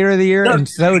got Skater of the Year and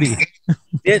Sodi.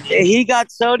 He got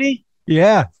Sodi?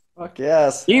 Yeah. Fuck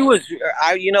yes. He was.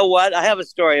 You know what? I have a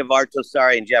story of Arto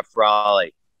Saari and Jeff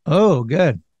Raleigh. Oh,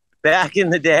 good. Back in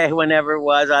the day, whenever it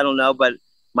was, I don't know, but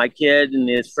my kid and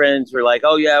his friends were like,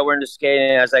 "Oh yeah, we're into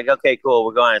skating." I was like, "Okay, cool,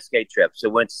 we're going on a skate trip." So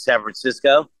we went to San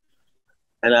Francisco,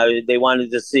 and they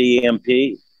wanted to see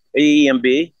EMB,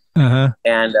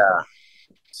 and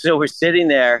so we're sitting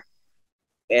there,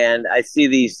 and I see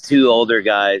these two older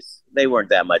guys. They weren't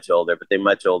that much older, but they're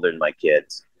much older than my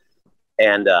kids,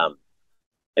 and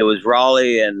it was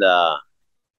Raleigh and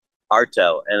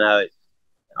Arto, and I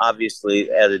obviously,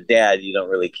 as a dad, you don't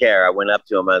really care. I went up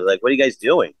to him. I was like, "What are you guys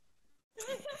doing?"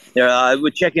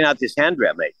 We're checking out this hand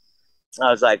grab, mate.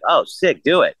 I was like, "Oh, sick,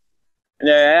 do it." And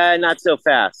they're not so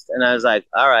fast. And I was like,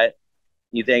 "All right,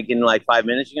 you think in like 5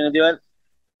 minutes you're gonna do it?"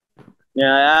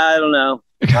 Yeah, I don't know.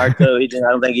 Arto, I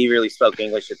don't think he really spoke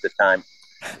English at the time.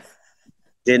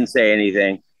 Didn't say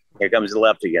anything. Here comes the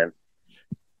left again.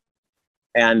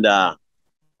 And then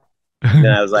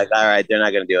I was like, "All right, they're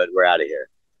not gonna do it. We're out of here."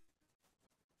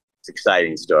 It's an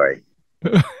exciting story.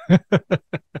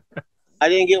 I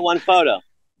didn't get one photo.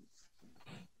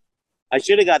 I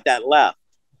should have got that left.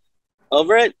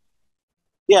 Over it?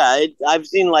 Yeah, I've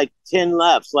seen like 10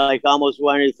 lefts, like almost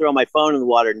wanting to throw my phone in the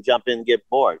water and jump in and get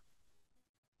bored.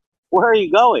 Where are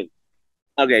you going?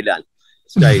 Okay, done.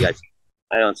 Sorry, you guys.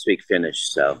 I don't speak Finnish,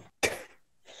 so.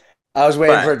 I was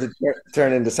waiting for it to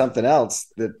turn into something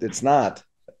else that it's not.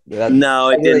 No,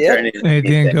 it didn't turn into anything. It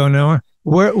didn't go nowhere.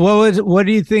 What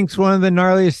do you think's one of the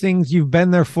gnarliest things you've been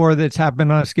there for that's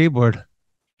happened on a skateboard?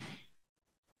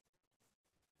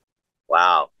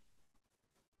 Wow.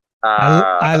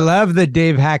 I love the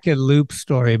Dave Hackett loop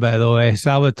story, by the way.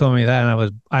 Salva told me that,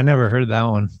 and I never heard that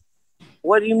one.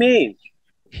 What do you mean?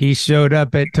 He showed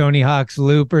up at Tony Hawk's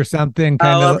loop or something.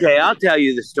 Okay, I'll tell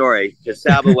you the story because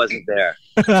Salva wasn't there.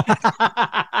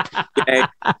 Okay?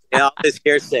 And all this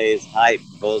hearsay is hype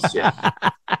bullshit.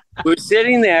 We're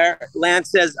sitting there.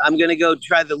 Lance says, "I'm going to go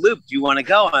try the loop. Do you want to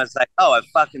go?" And I was like, "Oh, I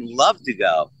fucking love to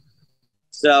go."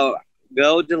 So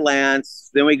go to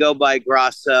Lance. Then we go by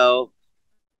Grosso.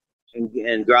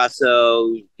 And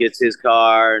Grosso gets his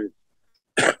car. And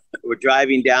we're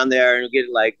driving down there. And we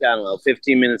get like, I don't know,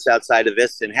 15 minutes outside of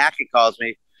Vista. And Hackett calls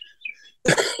me.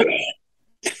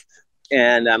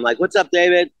 And I'm like, "What's up,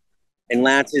 David?" And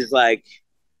Lance is like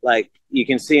you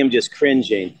can see him just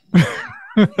cringing.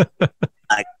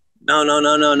 Like,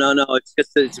 No.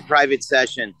 It's a private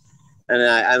session. And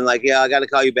I'm like, yeah, I got to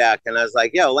call you back. And I was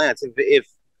like, yo, Lance, if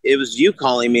it was you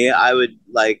calling me, I would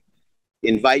like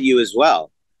invite you as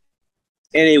well.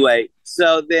 Anyway,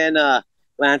 so then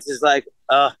Lance is like,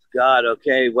 oh, God,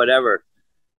 okay, whatever.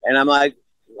 And I'm like,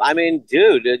 I mean,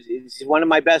 dude, it's one of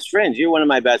my best friends. You're one of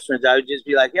my best friends. I would just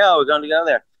be like, yo, we're going to go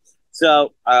there.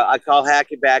 So I call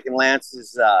Hackett back, and Lance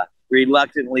is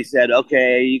reluctantly said,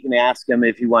 okay, you can ask him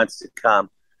if he wants to come.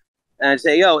 And I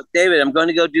say, yo, David, I'm going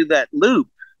to go do that loop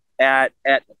at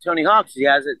Tony Hawk's. He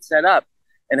has it set up.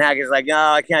 And Hackett's like, no,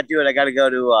 I can't do it. I got to go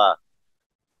to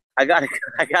I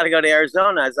gotta go to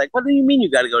Arizona. I was like, what do you mean you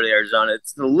got to go to Arizona?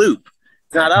 It's the loop.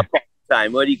 It's not up all the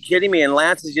time. What, are you kidding me? And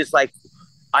Lance is just like,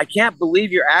 I can't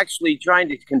believe you're actually trying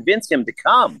to convince him to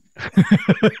come.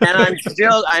 And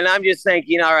I'm just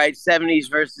thinking, all right, 70s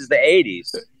versus the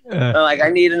 80s. Like, I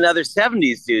need another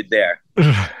 70s dude there.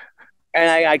 And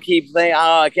I keep saying,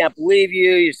 oh, I can't believe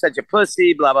you. You're such a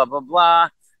pussy, blah, blah, blah, blah.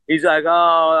 He's like,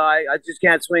 oh, I just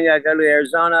can't swing. I go to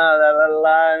Arizona, blah, blah,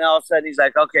 blah. And all of a sudden, he's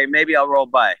like, okay, maybe I'll roll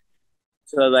by.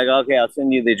 So I was like, okay, I'll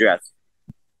send you the address.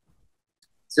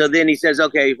 So then he says,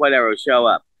 okay, whatever, show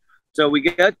up. So we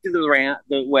get to the ramp,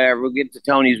 wherever, we get to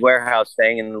Tony's warehouse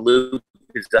thing, and the loop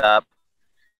is up.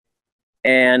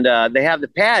 And they have the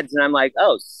pads, and I'm like,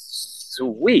 oh,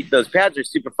 sweet. Those pads are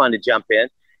super fun to jump in.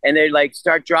 And they like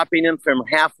start dropping them from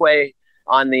halfway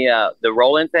on the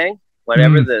rolling thing,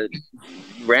 whatever the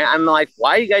ramp. I'm like,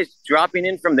 why are you guys dropping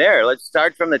in from there? Let's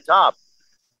start from the top.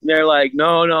 And they're like,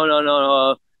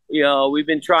 no. You know, we've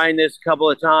been trying this a couple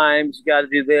of times. You got to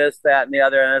do this, that, and the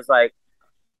other. And I was like,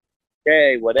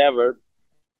 okay, whatever.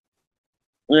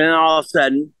 And then all of a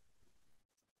sudden,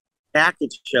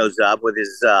 Hackett shows up with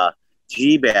his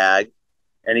G bag,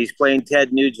 and he's playing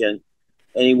Ted Nugent.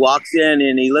 And he walks in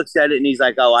and he looks at it and he's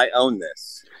like, oh, I own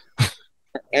this.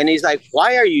 And he's like,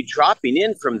 why are you dropping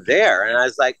in from there? And I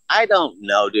was like, I don't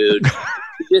know, dude.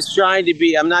 Just trying to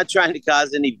be, I'm not trying to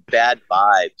cause any bad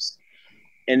vibes.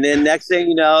 And then next thing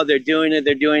you know, they're doing it.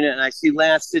 And I see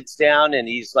Lance sits down and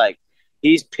he's like,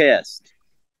 he's pissed.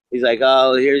 He's like,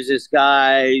 oh, here's this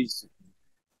guy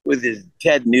with his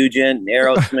Ted Nugent and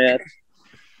Aerosmith.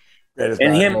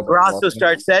 And him and Grosso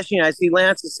start sessioning. I see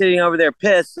Lance is sitting over there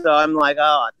pissed. So I'm like,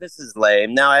 oh, this is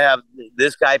lame. Now I have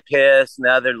this guy pissed. And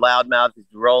the other loudmouth is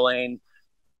rolling.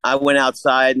 I went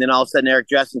outside, and then all of a sudden Eric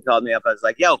Dresden called me up. I was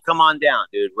like, yo, come on down,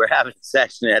 dude. We're having a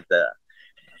session at the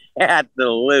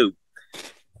loop.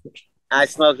 I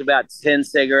smoked about 10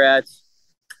 cigarettes.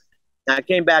 I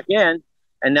came back in,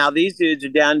 and now these dudes are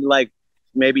down to like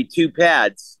maybe 2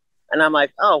 pads. And I'm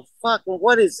like, oh, fuck,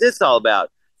 what is this all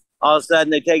about? All of a sudden,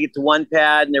 they take it to 1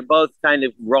 pad, and they're both kind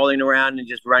of rolling around and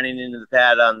just running into the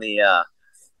pad on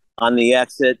the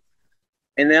exit.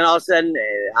 And then all of a sudden,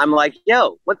 I'm like,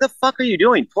 yo, what the fuck are you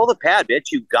doing? Pull the pad,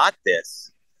 bitch. You got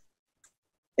this.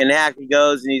 And Hackett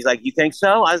goes, and he's like, you think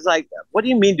so? I was like, what do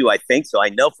you mean, do I think so? I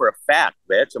know for a fact,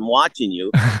 bitch. I'm watching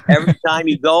you. Every time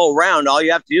you go around, all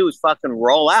you have to do is fucking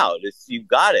roll out. You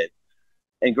got it.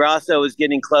 And Grosso was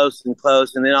getting close and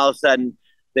close. And then all of a sudden,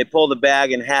 they pull the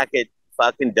bag, and Hackett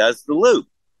fucking does the loop.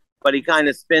 But he kind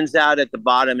of spins out at the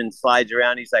bottom and slides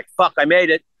around. He's like, fuck, I made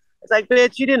it. It's like,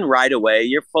 bitch, you didn't ride away.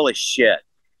 You're full of shit.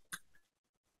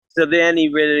 So then he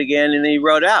read it again, and then he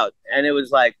wrote out. And it was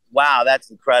like, wow,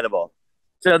 that's incredible.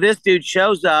 So this dude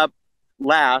shows up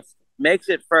last, makes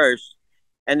it first,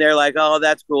 and they're like, oh,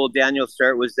 that's cool. Daniel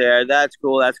Sturt was there. That's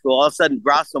cool. That's cool. All of a sudden,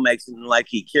 Grosso makes it like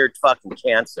he cured fucking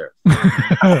cancer.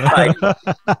 Like,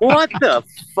 what the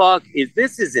fuck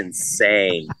this is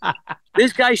insane.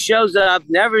 This guy shows up,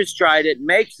 never has tried it,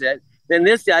 makes it. Then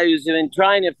this guy who's been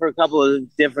trying it for a couple of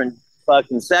different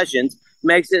fucking sessions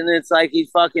makes it, and it's like he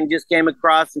fucking just came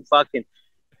across and fucking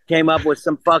came up with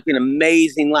some fucking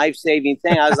amazing life-saving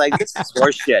thing. I was like, this is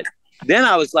horseshit. Then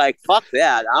I was like, fuck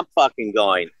that. I'm fucking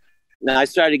going. And I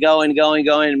started going,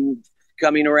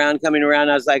 coming around.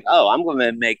 I was like, oh, I'm going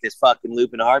to make this fucking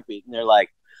loop in a heartbeat. And they're like,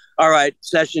 all right,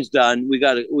 session's done. We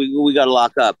got to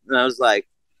lock up. And I was like,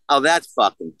 oh, that's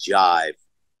fucking jive.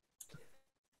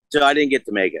 So I didn't get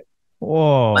to make it.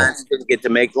 Whoa. Lance didn't get to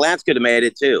make. Lance could have made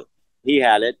it too. He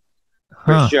had it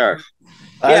for sure.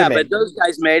 Yeah, but those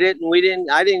guys made it, and we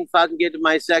didn't. I didn't fucking get to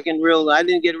my second real. I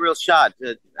didn't get a real shot.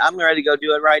 I'm ready to go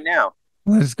do it right now.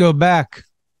 Let's go back.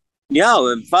 Yo,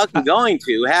 I'm fucking going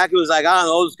to. Hackett was like, I don't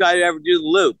know, this guy ever do the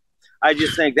loop. I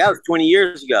just think that was 20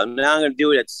 years ago. Now I'm going to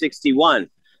do it at 61,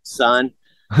 son.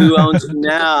 Who owns it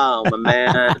now, my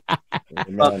man?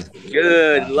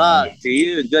 Good luck to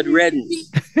you. Good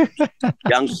riddance,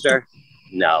 youngster.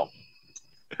 No.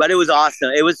 But it was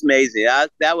awesome. It was amazing.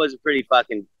 That was a pretty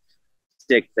fucking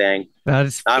sick thing.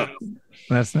 That's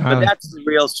That's But gnarly. that's the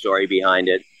real story behind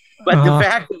it. But the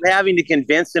fact of having to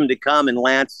convince him to come and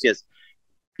Lance just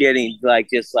getting like,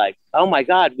 oh my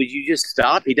God, would you just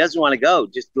stop? He doesn't want to go.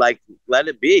 Just like, let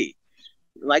it be.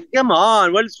 Like, come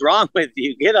on, what is wrong with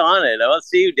you? Get on it. I'll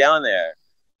see you down there.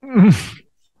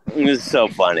 It was so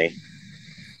funny.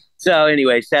 So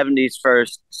anyway, 70s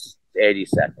first, 80s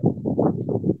second.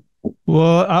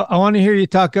 Well, I want to hear you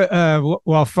talk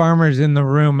while Farmer's in the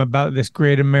room about this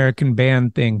Great American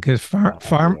Band thing, because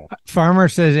Farmer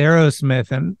says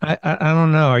Aerosmith, and I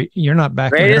don't know. You're not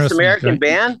back. Greatest American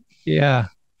Band? Yeah.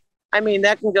 I mean,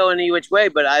 that can go any which way,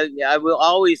 but I will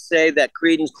always say that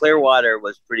Creedence Clearwater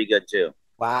was pretty good too.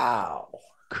 Wow.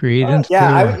 Creedence.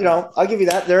 I'll give you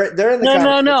that. They're in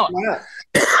the no.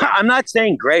 I'm not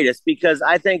saying greatest because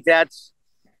I think that's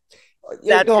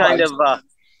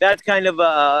kind of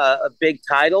a big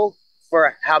title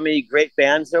for how many great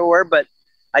bands there were. But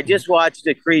I just watched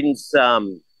the Creedence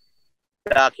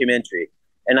documentary,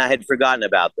 and I had forgotten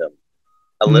about them.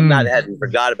 Hadn't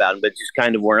forgot about them, but just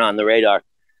kind of weren't on the radar.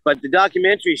 But the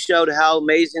documentary showed how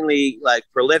amazingly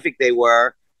prolific they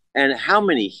were and how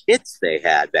many hits they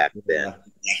had back then.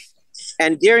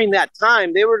 And during that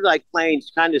time, they were playing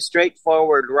kind of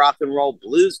straightforward rock and roll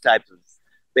blues type of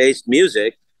based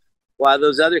music, while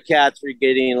those other cats were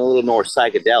getting a little more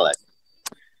psychedelic.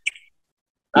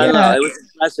 I don't know. It was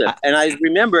impressive. And I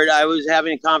remembered I was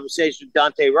having a conversation with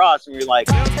Dante Ross, and we were like,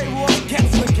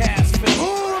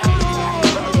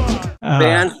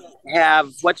 bands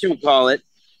have,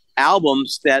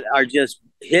 albums that are just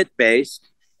hit-based.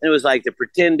 And it was like the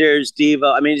Pretenders,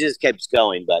 Devo. I mean, it just keeps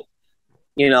going. But,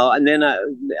 and then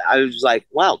I was like,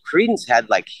 wow, Creedence had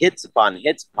hits upon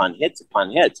hits upon hits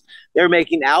upon hits. They were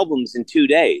making albums in 2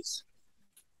 days.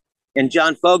 And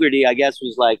John Fogerty, I guess,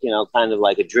 was kind of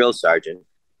like a drill sergeant.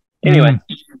 Anyway,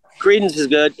 Creedence is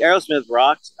good. Aerosmith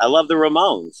rocks. I love the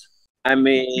Ramones. I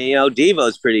mean,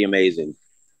 Devo's pretty amazing.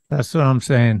 That's what I'm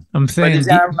saying. But is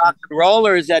that rock and roll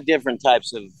or is that different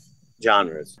types of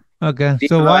genres? Okay.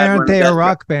 So why aren't they a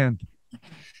rock band?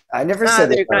 I never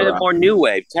said they're kind of more new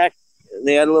wave tech.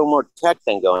 They had a little more tech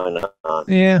thing going on.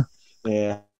 Yeah.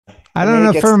 Yeah. I don't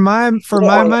know. For my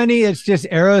money, it's just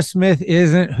Aerosmith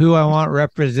isn't who I want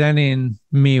representing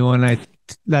me when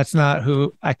that's not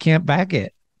who I can't back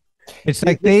it. It's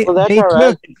like they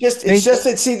took. It's just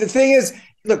that. See, the thing is,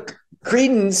 look,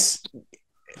 Creedence,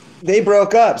 they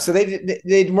broke up, so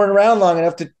they weren't around long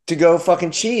enough to go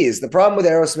fucking cheese. The problem with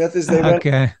Aerosmith is they went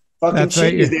fucking cheese.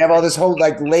 Right. They have all this whole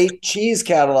late cheese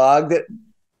catalog that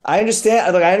I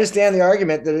understand. Look, I understand the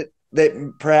argument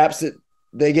that perhaps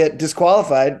they get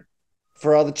disqualified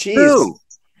for all the cheese. Who?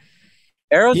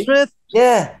 Aerosmith?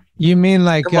 Yeah. You mean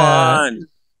come on.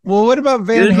 Well, what about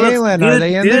Van Halen? Are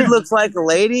they in there? Dude looks like a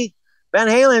lady. Van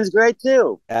Halen's great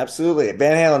too. Absolutely.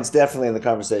 Van Halen's definitely in the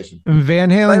conversation. Van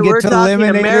Halen gets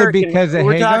eliminated because of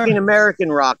We're talking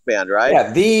American rock band, right?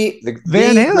 Yeah, the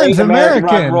Van Halen's American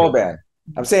rock and roll band.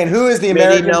 I'm saying, who is the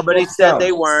American? Nobody said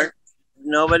they weren't.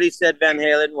 Nobody said Van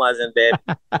Halen wasn't, babe.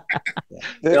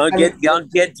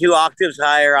 Don't get 2 octaves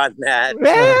higher on that.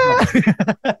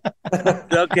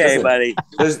 It's okay, buddy.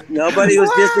 Nobody was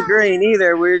disagreeing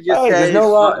either. We were just saying there's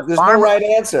no right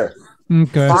answer.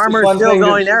 Okay. Farmer's still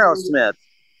going Aerosmith.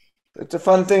 It's a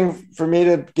fun thing for me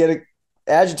to get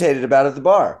agitated about at the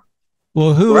bar.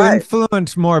 Well, who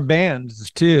influenced more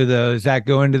bands too, though? Does that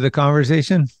go into the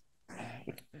conversation?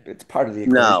 It's part of the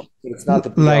equation. No. It's not the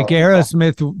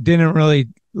Aerosmith didn't really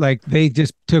they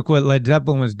just took what Led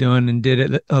Zeppelin was doing and did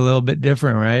it a little bit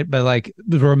different, right? But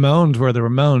the Ramones were the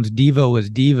Ramones, Devo was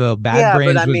Devo, Bad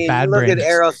Brains was Bad Brains. Look at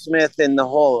Aerosmith and the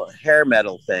whole hair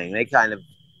metal thing. They kind of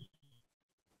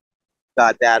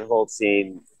got that whole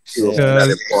scene to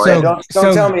another point.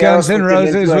 Don't tell me Guns N'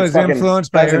 Roses was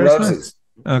influenced by Aerosmith.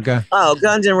 Okay. Oh,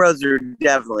 Guns N' Roses are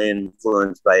definitely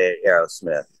influenced by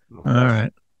Aerosmith. All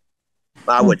right.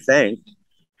 I would think.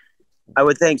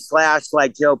 Slash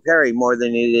like Joe Perry more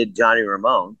than he did Johnny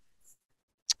Ramone.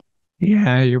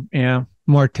 Yeah,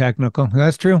 more technical.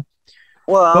 That's true.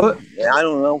 Well, I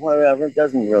don't know. Whatever. It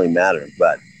doesn't really matter.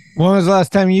 But when was the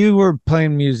last time you were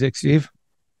playing music, Steve?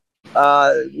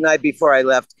 Night before I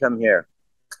left to come here.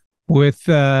 With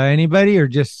anybody or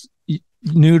just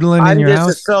noodling in your house? I'm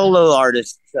just a solo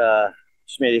artist,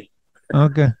 Schmitty.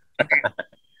 Okay.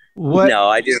 What? No,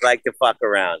 I just like to fuck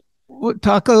around.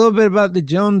 Talk a little bit about the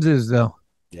Joneses, though.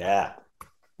 Yeah.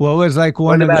 What was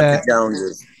one of the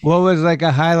Joneses? What was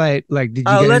a highlight? Did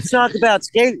you? Let's talk about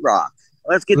skate rock.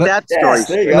 Let's get that story.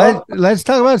 Let's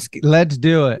talk about. Let's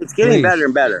do it. It's getting better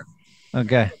and better.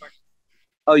 Okay.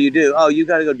 Oh, you do? Oh, you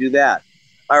got to go do that.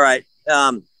 All right.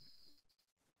 I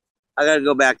got to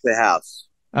go back to the house.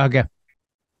 Okay.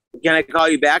 Can I call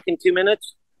you back in 2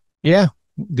 minutes? Yeah.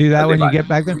 Do that when bye. you get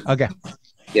back there. Okay.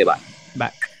 Okay, bye.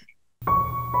 Bye.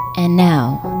 And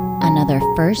now, another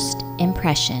first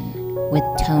impression with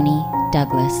Tony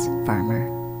Douglas Farmer.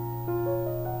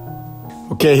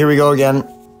 Okay, here we go again.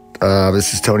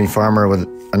 This is Tony Farmer with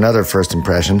another first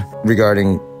impression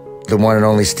regarding the one and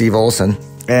only Steve Olson.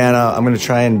 And I'm going to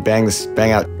try and bang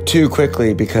out too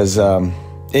quickly because,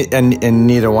 and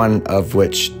neither one of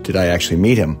which did I actually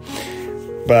meet him.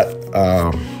 But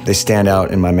they stand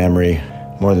out in my memory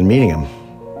more than meeting him,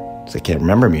 because I can't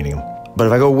remember meeting him. But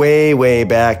if I go way, way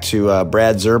back to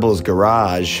Brad Zerbel's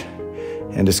garage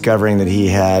and discovering that he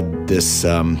had this,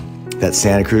 that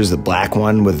Santa Cruz, the black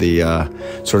one with the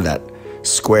sort of that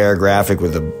square graphic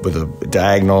with the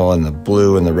diagonal and the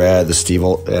blue and the red, the Steve,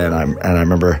 and I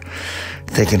remember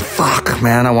thinking, fuck,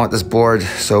 man, I want this board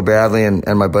so badly. And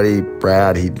my buddy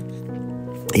Brad, he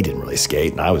didn't really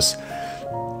skate, and I was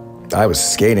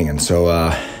skating, and so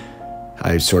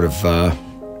I sort of,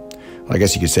 I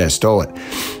guess you could say I stole it.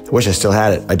 I wish I still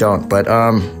had it. I don't, but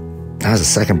that was the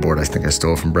second board I think I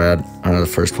stole from Brad. The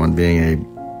first one being a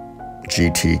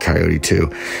GT Coyote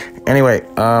 2. Anyway,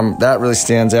 that really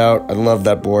stands out. I love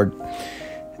that board.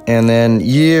 And then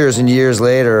years and years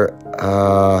later,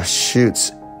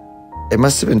 shoots, it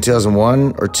must have been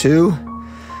 2001 or 2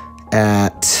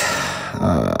 at,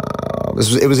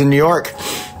 it was in New York.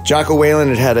 Jocko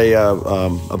Whalen had a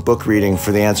book reading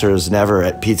for The Answer Is Never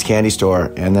at Pete's Candy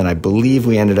Store, and then I believe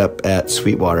we ended up at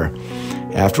Sweetwater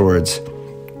afterwards.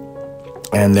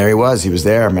 And there he was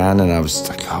there, man, and I was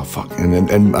like, oh fuck.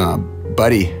 And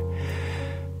Buddy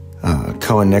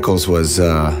Cohen Nichols was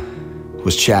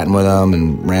chatting with him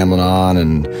and rambling on,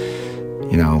 and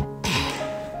you know,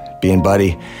 being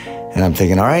Buddy. And I'm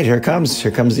thinking, all right, here comes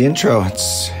the intro.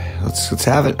 Let's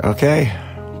have it, okay?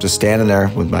 Just standing there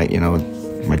with my,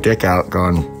 my dick out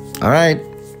going, all right,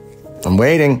 I'm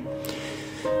waiting.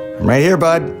 I'm right here,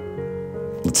 bud.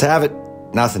 Let's have it.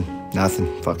 Nothing.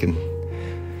 Fucking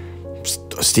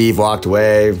Steve walked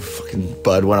away. Fucking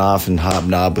Bud went off and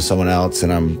hobnobbed with someone else.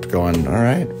 And I'm going, all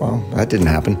right, well, that didn't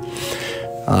happen.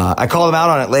 I called him out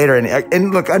on it later.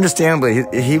 And look, understandably,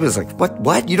 he was like,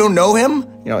 what? You don't know him?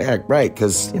 Yeah, right.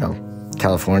 Because,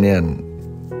 California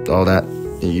and all that.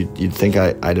 You'd think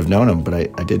I'd have known him, but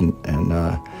I didn't. And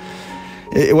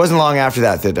it wasn't long after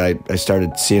that I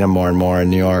started seeing him more and more in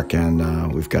New York,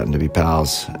 and we've gotten to be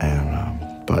pals.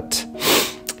 And but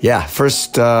yeah,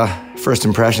 first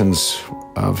impressions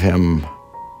of him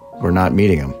were not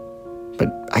meeting him. But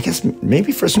I guess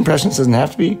maybe first impressions doesn't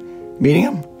have to be meeting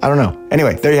him. I don't know.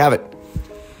 Anyway, there you have it.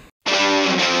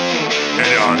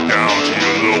 Head on down to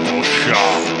your local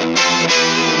shop.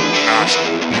 Ask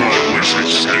Blood Wizard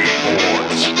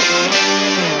Skateboards,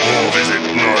 or visit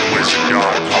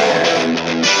bloodwizard.com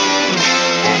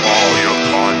for all your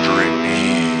conjuring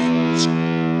needs.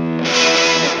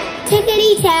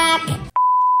 Tickety-tack.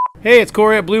 Hey, it's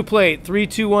Corey at Blue Plate,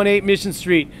 3218 Mission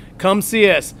Street. Come see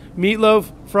us.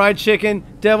 Meatloaf, fried chicken,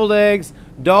 deviled eggs,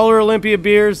 Dollar Olympia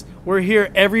beers. We're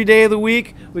here every day of the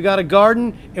week. We got a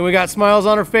garden, and we got smiles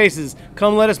on our faces.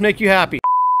 Come let us make you happy.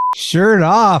 Shirt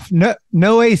off.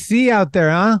 No AC out there,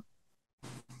 huh?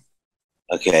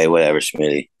 Okay, whatever,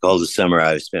 Schmitty. Coldest summer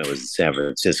I've spent was in San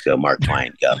Francisco. Mark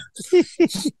Twain, go.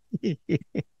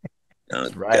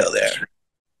 Don't go there.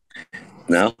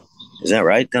 No? Is that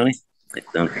right, Tony? It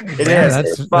is.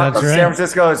 That's right. San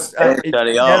Francisco is look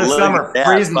summer, at that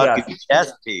freezing fucking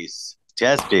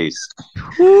chest piece.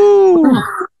 Woo.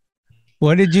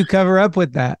 What did you cover up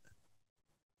with that?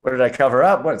 What did I cover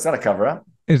up? What? It's not a cover up.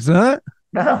 It's not?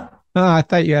 No. Oh, I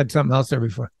thought you had something else there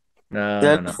before.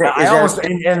 No. I almost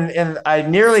and I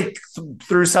nearly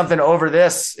threw something over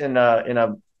this in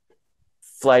a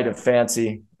flight of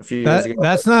fancy a few years ago.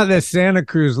 That's not the Santa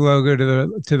Cruz logo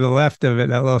to the left of it.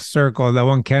 That little circle, that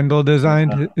one Kendall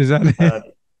designed. Is that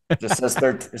it?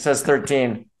 It says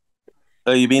 13.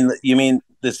 Oh, you mean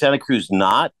the Santa Cruz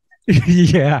knot?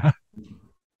 Yeah.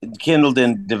 Kendall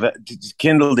didn't do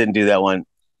that one.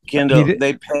 Kendall,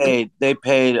 they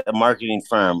paid a marketing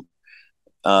firm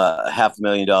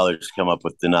 $500,000 to come up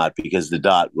with the knot because the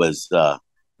dot was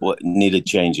what needed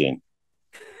changing.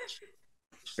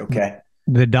 Okay.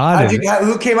 The dot.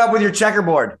 Who came up with your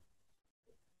checkerboard?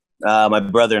 My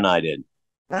brother and I did.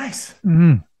 Nice.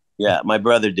 Mm-hmm. Yeah, my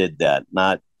brother did that,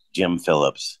 not Jim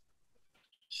Phillips.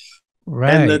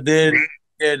 Right. And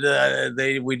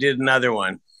we did another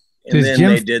one. And then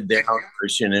they did their own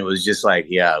version. It was just like,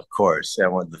 yeah, of course.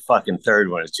 That one, the fucking third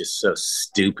one is just so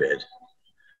stupid.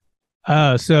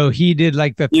 Oh, so he did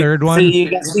like the third one? You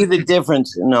can see the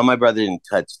difference. No, my brother didn't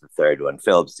touch the third one.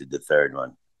 Phillips did the third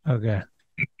one. Okay.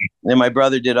 And my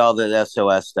brother did all the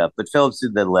SOS stuff, but Phillips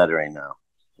did the lettering now.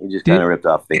 He just kind of ripped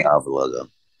off the Alva logo.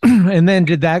 And then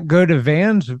did that go to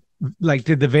Vans? Like,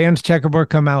 did the Vans checkerboard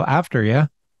come out after? Yeah.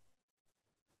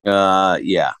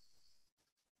 Yeah.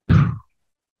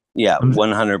 Yeah,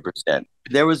 100%.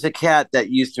 There was a cat that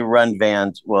used to run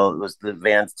Vans. Well, it was the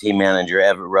Vans team manager,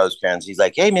 Everett Rosecrans. He's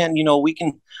like, "Hey, man, we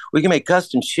can make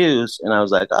custom shoes." And I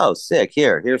was like, "Oh, sick!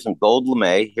 Here's some gold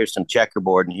lame, here's some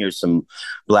checkerboard, and here's some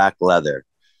black leather."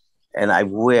 And I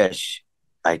wish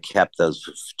I kept those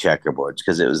checkerboards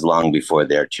because it was long before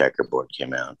their checkerboard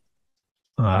came out.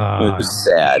 It was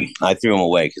sad. I threw them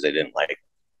away because I didn't like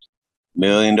 $1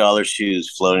 million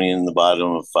shoes floating in the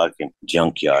bottom of a fucking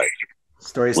junkyard.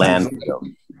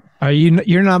 Landfill.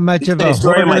 You're not much of a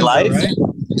story of my life, right?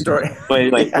 Story.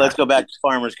 Wait. Let's go back to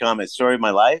Farmer's comment. Story of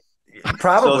my life.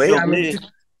 Probably.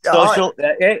 Social.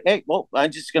 Hey. Well,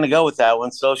 I'm just gonna go with that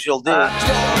one. Social D.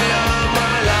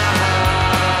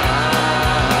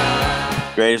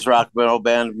 Greatest rock and roll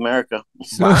band of America.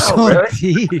 Social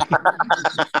D.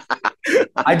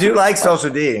 I do like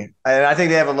Social D, and I think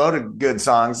they have a load of good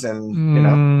songs.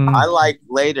 And I like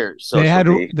later. They had.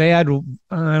 I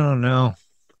don't know.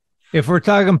 If we're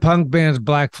talking punk bands,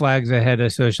 Black Flag's ahead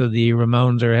of Social D.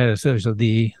 Ramones are ahead of Social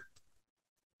D.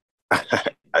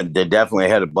 They're definitely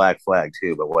ahead of Black Flag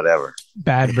too, but whatever.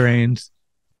 Bad Brains.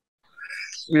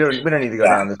 We don't need to go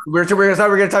down this. We're going to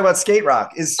talk about skate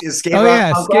rock. Is skate rock?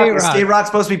 Yeah, skate rock. Is skate rock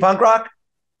supposed to be punk rock?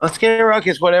 Well, skate rock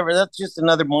is whatever. That's just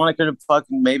another moniker to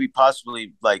fucking maybe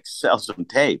possibly like sell some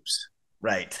tapes.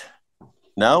 Right.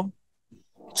 No?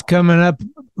 It's coming up,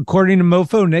 according to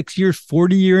Mofo, next year's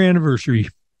 40-year anniversary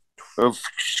of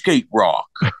skate rock.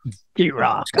 Skate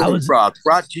rock. Skate rock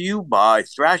brought to you by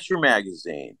Thrasher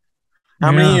Magazine.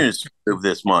 How many units moved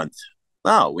this month?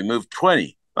 Oh, we moved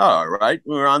 20. All right.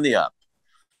 We were on the up.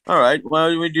 All right. What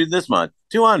did we do this month?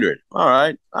 200. All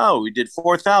right. Oh, we did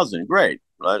 4,000. Great.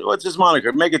 What's this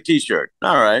moniker? Make a t-shirt.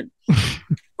 All right.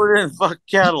 Put it in fucking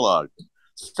catalog.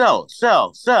 Sell.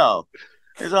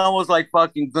 It's almost like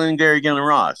fucking Glengarry Glen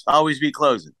Ross. Always be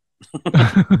closing.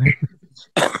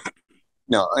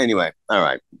 No, anyway. All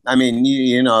right. I mean,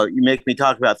 you make me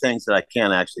talk about things that I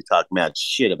can't actually talk mad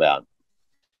shit about.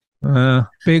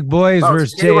 Big Boys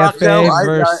versus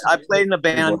JFA. I played in a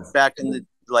band back in the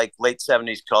late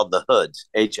 70s called the Hoods,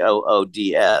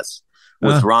 Hoods,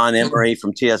 with Ron Emery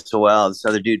from TSOL, this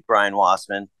other dude, Brian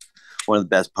Wassman, one of the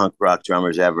best punk rock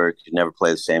drummers ever, could never play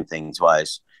the same thing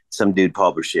twice. Some dude,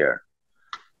 Paul Brashear.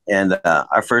 And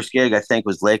our first gig, I think,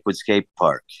 was Lakewood Skate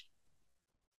Park.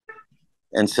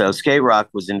 And so skate rock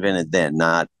was invented then,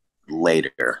 not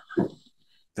later.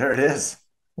 There it is.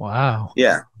 Wow.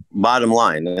 Yeah. Bottom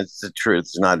line, it's the truth.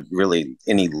 There's not really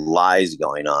any lies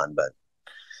going on, but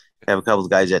I have a couple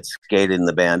of guys that skated in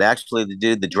the band. Actually,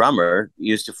 the drummer,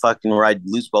 used to fucking ride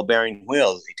loose ball bearing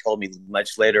wheels. He told me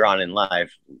much later on in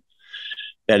life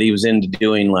that he was into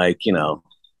doing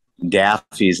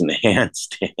daffies and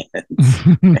handstands.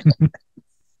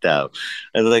 So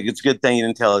I was like, it's a good thing you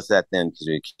didn't tell us that then because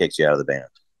we kicked you out of the band.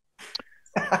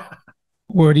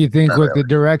 What do you think with the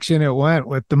direction it went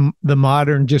with the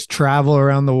modern just travel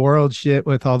around the world shit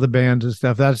with all the bands and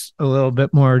stuff? That's a little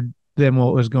bit more than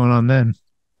what was going on then.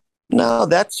 No,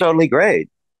 that's totally great.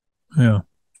 Yeah.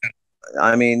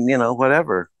 I mean,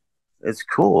 whatever. It's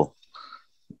cool.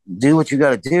 Do what you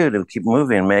got to do to keep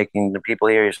moving, making the people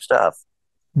hear your stuff.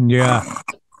 Yeah.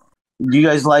 Do you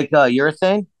guys like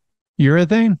Urethane?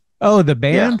 Urethane? Oh, the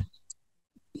band?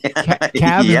 Yeah.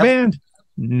 Cavs band?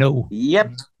 No.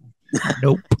 Yep.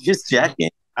 Nope. Just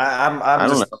checking. I'm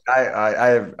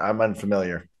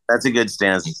unfamiliar. That's a good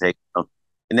stance to take. You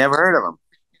never heard of them?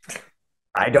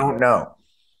 I don't know.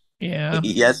 Yeah.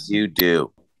 Yes, you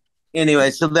do. Anyway,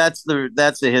 so that's the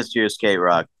history of skate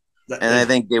rock, and I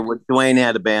think Dwayne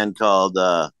had a band called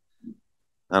I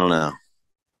don't know,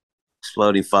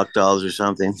 Exploding Fuck Dolls or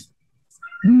something.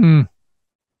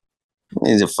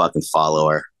 He's a fucking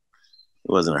follower.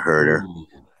 He wasn't a herder. Ooh,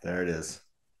 there it is.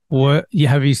 What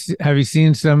have you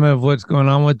seen some of what's going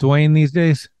on with Dwayne these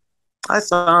days? I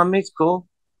saw him. He's cool.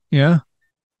 Yeah.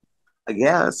 I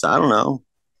guess. I don't know.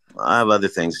 I have other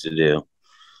things to do.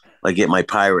 Like get my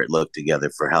pirate look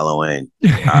together for Halloween.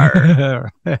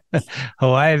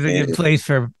 Hawaii is a good place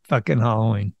for fucking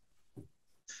Halloween.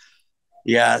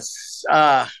 Yes.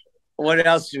 What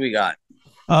else do we got?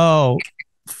 Oh,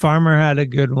 Farmer had a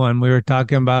good one. We were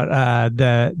talking about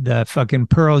the fucking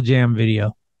Pearl Jam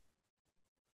video.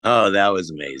 Oh, that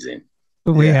was amazing.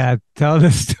 Yeah, tell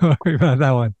the story about that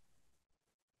one.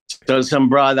 So some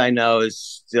broad I know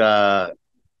is she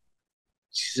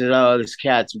said, "Oh, this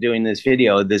cat's doing this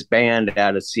video of this band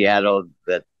out of Seattle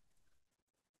that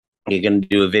you're going to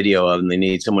do a video of, and they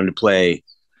need someone to play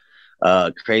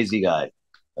a crazy guy,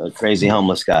 a crazy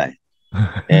homeless guy.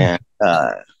 And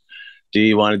do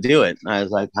you want to do it? And I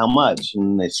was like, how much?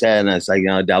 And they said, and I was like,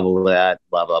 double that,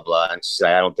 blah, blah, blah. And she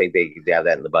said, I don't think they could have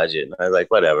that in the budget. And I was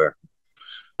like, whatever.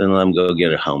 Then let them go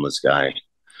get a homeless guy.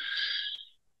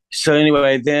 So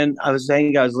anyway, then I was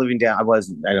living down. I was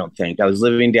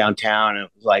living downtown. And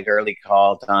it was like early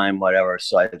call time, whatever.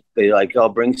 So they like, I'll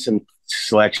bring some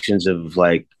selections of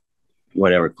like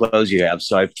whatever clothes you have.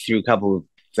 So I threw a couple of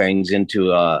things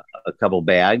into a couple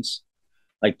bags,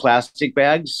 like plastic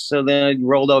bags. So then I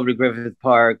rolled over to Griffith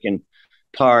Park and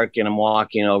I'm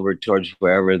walking over towards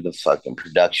wherever the fucking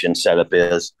production setup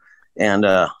is. And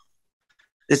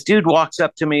this dude walks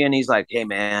up to me and he's like, hey,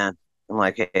 man. I'm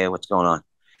like, hey, what's going on?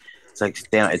 It's like,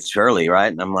 damn, it's early,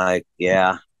 right? And I'm like,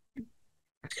 yeah,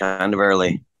 it's kind of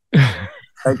early.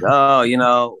 Like,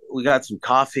 oh, we got some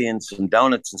coffee and some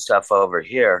donuts and stuff over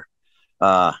here.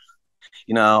 I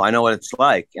know what it's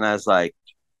like. And I was like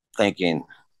thinking,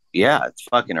 yeah, it's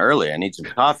fucking early. I need some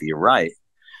coffee. You're right.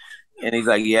 And he's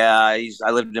like, yeah,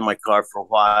 I lived in my car for a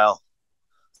while.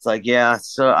 It's like, yeah,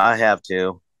 so I have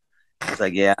to. It's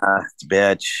like, yeah, it's a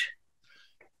bitch.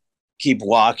 Keep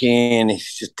walking.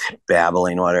 He's just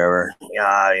babbling, whatever.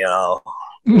 Yeah,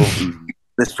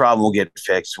 this problem will get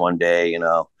fixed one day,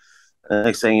 The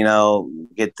next thing you know,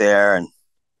 get there and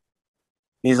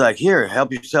he's like, here,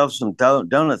 help yourself some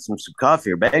donuts and some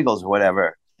coffee or bagels or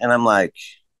whatever. And I'm like,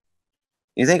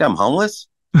 you think I'm homeless?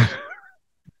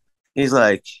 He's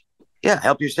like, yeah,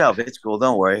 help yourself. It's cool.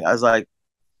 Don't worry. I was like,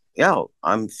 yo,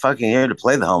 I'm fucking here to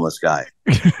play the homeless guy.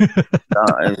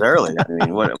 It's early. I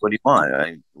mean, what do you want?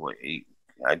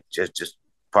 I just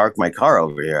parked my car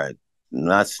over here. I'm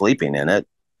not sleeping in it.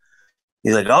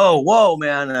 He's like, oh, whoa,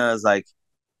 man. And I was like,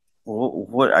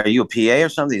 what, are you a PA or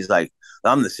something? He's like,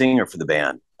 I'm the singer for the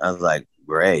band. I was like,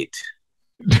 great.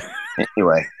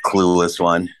 Anyway, clueless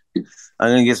one. I'm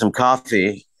going to get some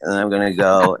coffee and I'm going to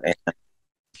go and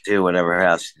do whatever it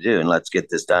has to do. And let's get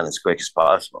this done as quick as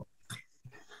possible.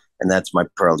 And that's my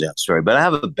Pearl Jam story. But I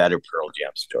have a better Pearl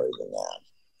Jam story than that.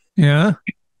 Yeah?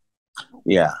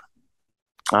 Yeah.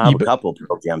 I have a couple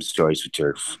Pearl Jam stories which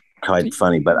are quite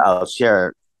funny, but I'll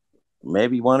share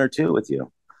maybe one or two with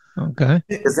you. Okay.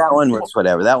 Because that one was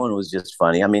whatever. That one was just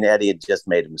funny. I mean, Eddie had just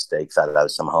made a mistake, thought I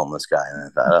was some homeless guy. And I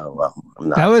thought, oh, well, I'm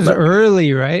not. That was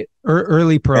early, right?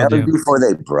 Early Pearl Jam. Before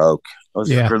they broke. It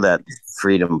was for that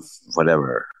freedom,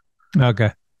 whatever.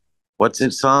 Okay. What's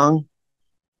the song?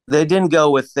 They didn't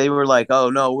go with, they were like, oh,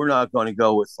 no, we're not going to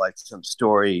go with like some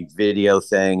story video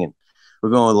thing. And we're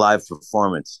going with live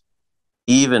performance.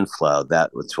 Even Flow,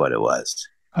 that was what it was.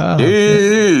 Oh, and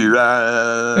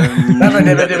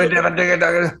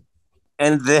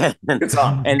then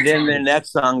the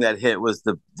next song that hit was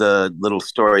the little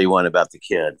story one about the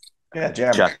kid. Yeah,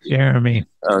 Jeremy. Jeremy.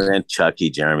 Oh, and Chucky,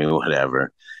 Jeremy,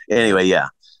 whatever. Anyway, yeah.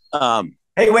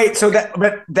 Hey, wait. So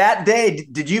that day,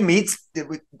 did you meet?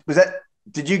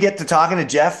 Did you get to talking to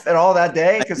Jeff at all that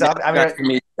day? Because I got to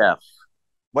meet Jeff.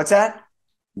 What's that?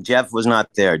 Jeff was not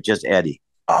there, just Eddie.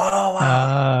 Oh,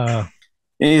 wow.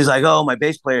 And he's like, oh, my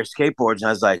bass player skateboards. And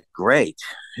I was like, great.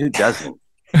 Who doesn't?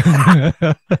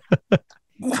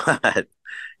 But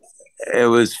it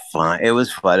was fun. It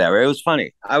was whatever. It was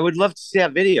funny. I would love to see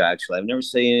that video, actually. I've never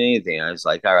seen anything. I was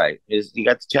like, all right, you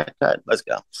got the check cut? Let's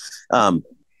go.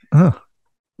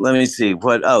 Let me see.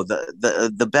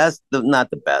 The best,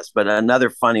 not the best, but another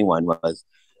funny one was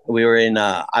we were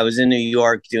I was in New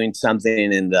York doing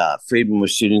something, and Friedman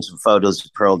was shooting some photos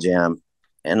of Pearl Jam.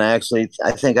 And I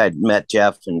think I'd met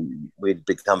Jeff and we'd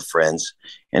become friends,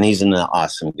 and he's an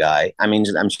awesome guy. I mean,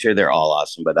 I'm sure they're all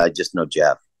awesome, but I just know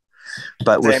Jeff.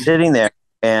 But we're sitting there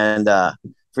and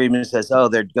Friedman says, oh,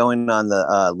 they're going on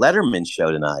the Letterman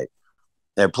show tonight.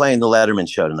 They're playing the Letterman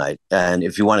show tonight. And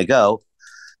if you want to go,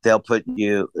 they'll put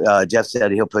you, Jeff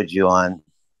said he'll put you on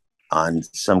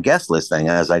some guest list thing.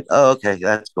 And I was like, oh, okay,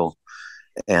 that's cool.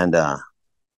 And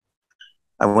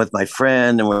I'm with my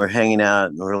friend and we're hanging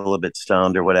out and we're a little bit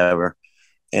stoned or whatever.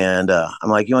 And I'm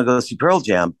like, you want to go see Pearl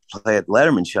Jam play at the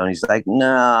Letterman show? And he's like,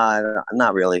 nah,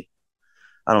 not really.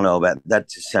 I don't know about that.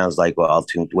 Just sounds like, well,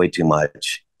 way too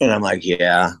much. And I'm like,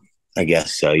 yeah, I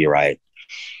guess so. You're right.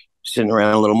 Sitting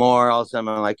around a little more. All of a sudden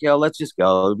I'm like, yo, let's just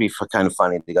go. It'd be kind of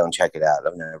funny to go and check it out.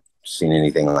 I've never seen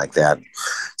anything like that.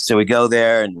 So we go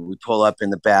there and we pull up in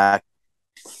the back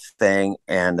thing,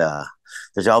 and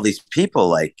there's all these people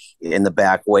like in the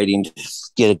back waiting to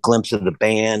get a glimpse of the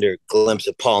band or a glimpse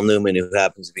of Paul Newman, who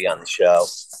happens to be on the show.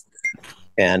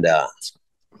 And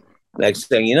next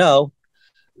thing you know,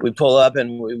 we pull up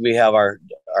and we have our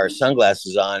our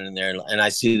sunglasses on, and I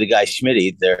see the guy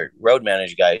Schmitty, their road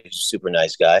manager guy, who's a super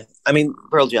nice guy. I mean,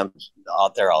 Pearl Jam,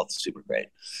 they're all super great,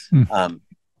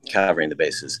 covering the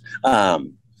bases.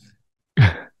 And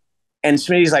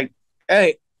Schmitty's like,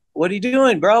 "Hey, what are you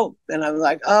doing, bro?" And I'm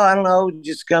like, "Oh, I don't know,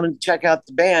 just come and check out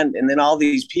the band." And then all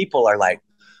these people are like,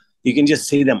 you can just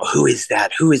see them. Who is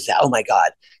that? Who is that? Oh my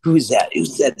God. Who is that?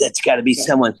 Who's that? That's got to be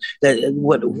someone that,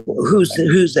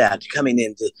 who's that coming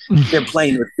in? They're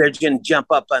playing with, they're going to jump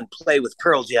up and play with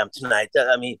Pearl Jam tonight.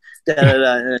 I mean,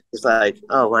 it's like,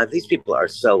 oh, wow, these people are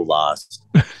so lost.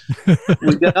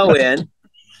 We go in,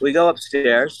 we go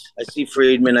upstairs. I see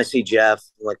Friedman, I see Jeff,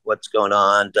 I'm like, what's going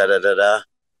on?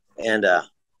 And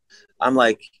I'm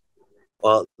like,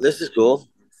 well, this is cool.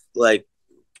 Like,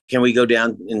 can we go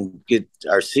down and get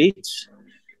our seats?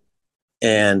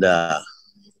 And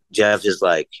Jeff is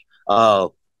like,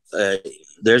 oh,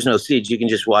 there's no seats. You can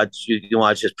just watch. You can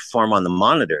watch us perform on the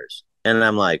monitors. And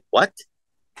I'm like, what?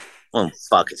 I don't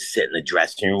fucking sit in the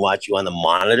dressing room and watch you on the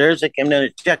monitors. I came down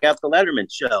to check out the Letterman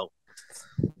show,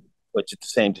 which at the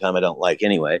same time I don't like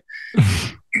anyway.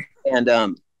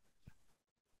 And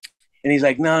he's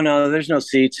like, no, there's no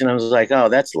seats. And I was like, oh,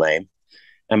 that's lame.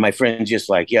 And my friend's just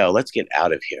like, yo, let's get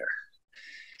out of here.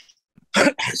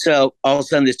 So all of a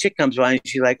sudden this chick comes by and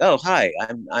she's like, oh, hi,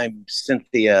 I'm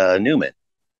Cynthia Newman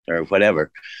or whatever.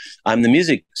 I'm the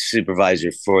music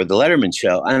supervisor for the Letterman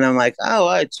show. And I'm like, oh,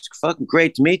 it's fucking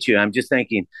great to meet you. I'm just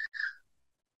thinking,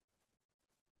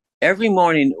 every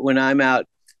morning when I'm out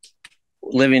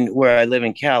living where I live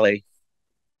in Cali,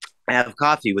 I have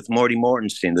coffee with Morty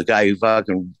Mortenstein, the guy who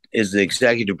fucking is the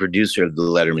executive producer of the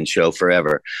Letterman show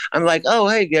forever. I'm like, oh,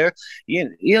 hey, Gare, you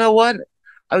know what?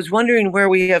 I was wondering where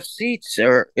we have seats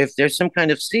or if there's some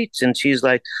kind of seats. And she's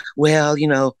like, well,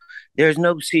 there's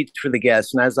no seats for the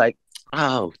guests. And I was like,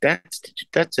 oh,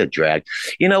 that's a drag.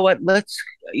 You know what?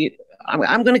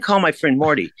 I'm going to call my friend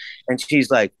Morty. And she's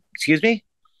like, excuse me?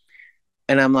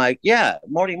 And I'm like, yeah,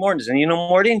 Morty Mortensen. You know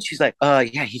Morty? And she's like,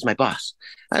 yeah, he's my boss.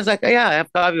 I was like, yeah, I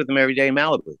have coffee with him every day in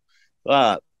Malibu.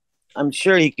 I'm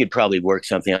sure he could probably work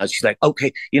something out. She's like,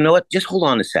 okay, you know what? Just hold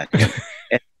on a second.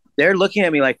 And they're looking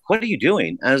at me like, what are you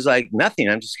doing? I was like, nothing.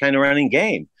 I'm just kind of running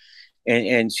game.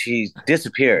 And she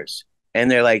disappears. And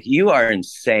they're like, you are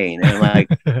insane. And I'm like,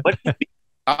 what?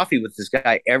 Coffee with this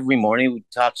guy every morning. We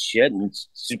talk shit and it's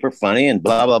super funny and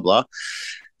blah, blah, blah.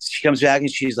 She comes back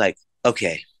and she's like,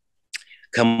 okay,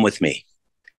 come with me.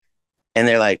 And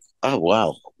they're like, oh,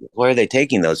 wow, where are they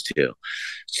taking those two?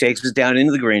 She takes us down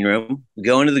into the green room. We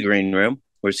go into the green room.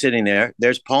 We're sitting there.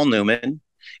 There's Paul Newman.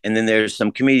 And then there's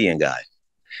some comedian guy.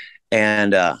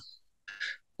 And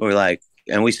we're like,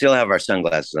 and we still have our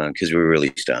sunglasses on because we were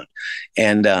really stoned.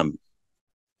 And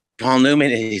Paul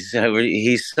Newman, he's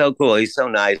so cool. He's so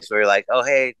nice. We're like, oh,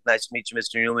 hey, nice to meet you,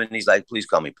 Mr. Newman. And he's like, please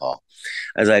call me Paul.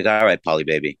 I was like, all right, Paulie,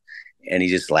 baby. And he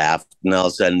just laughed. And all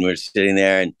of a sudden we're sitting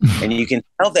there and you can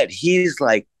tell that he's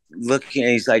like looking,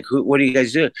 and he's like, what are you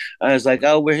guys doing? I was like,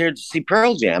 oh, we're here to see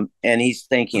Pearl Jam. And he's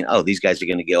thinking, oh, these guys are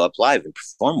going to go up live and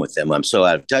perform with them. I'm so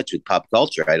out of touch with pop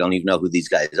culture. I don't even know who these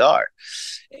guys are.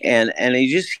 And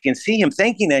you just can see him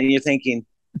thinking that, and you're thinking,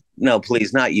 no,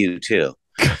 please, not you too.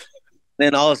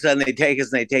 Then all of a sudden they take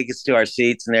us to our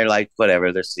seats, and they're like,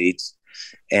 whatever, their seats.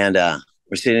 And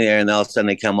we're sitting there, and all of a sudden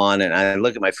they come on, and I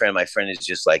look at my friend. My friend is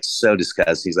just like so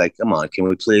disgusted. He's like, come on, can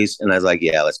we please? And I was like,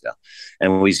 yeah, let's go.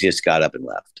 And we just got up and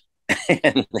left.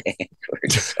 And they were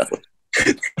so,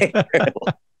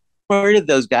 where did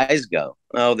those guys go?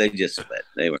 Oh, they just split.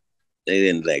 They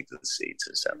didn't like the seats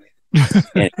or something.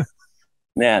 And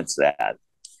that's that.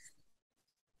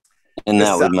 And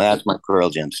that's my Pearl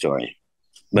Jam story.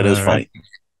 But it was funny.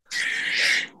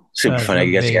 Super funny. I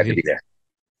guess you had to be there.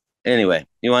 Anyway,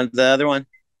 you want the other one?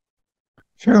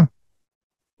 Sure.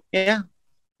 Yeah.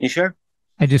 You sure?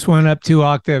 I just went up 2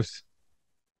 octaves.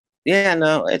 Yeah,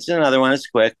 no, it's another one. It's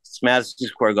quick. It's Madison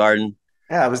Square Garden.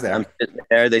 Yeah, I was there. I'm sitting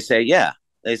there. They say, yeah.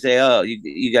 They say, oh,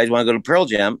 you guys want to go to Pearl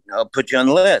Jam? I'll put you on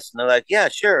the list. And they're like, yeah,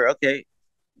 sure. Okay.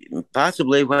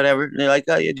 Possibly, whatever. And they're like,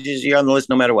 oh, you're on the list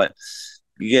no matter what.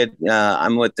 You get,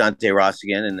 I'm with Dante Ross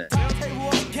again. And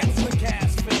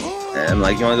I'm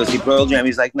like, you want to go see Pearl Jam?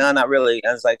 He's like, no, not really.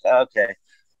 I was like, oh, okay.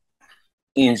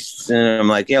 And I'm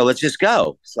like, yeah, let's just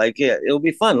go. It's like, yeah, it'll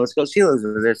be fun. Let's go see those.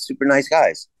 They're super nice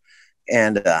guys.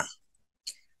 And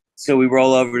so we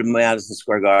roll over to Madison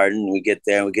Square Garden. We get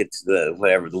there, and we get to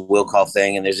the will call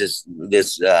thing. And there's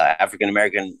this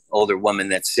African-American older woman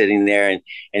that's sitting there,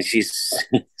 and she's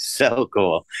so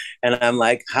cool. And I'm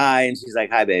like, hi. And she's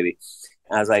like, hi, baby.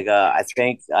 I was like, I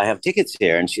think I have tickets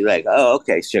here. And she's like, oh,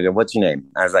 okay, sugar. What's your name?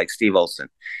 I was like, Steve Olson.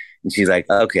 And she's like,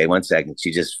 okay, 1 second.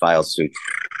 She just files through.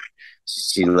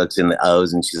 She looks in the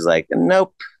O's and she's like,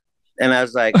 nope, And I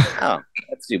was like, oh,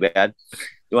 that's too bad.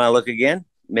 You want to look again?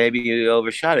 Maybe you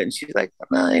overshot it. And she's like,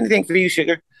 no, anything for you,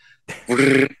 sugar.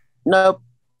 Nope.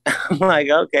 I'm like,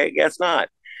 okay, guess not.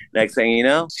 Next thing you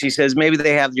know, she says, maybe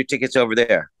they have your tickets over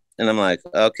there. And I'm like,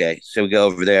 okay. So we go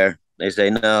over there. They say,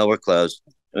 no, we're closed.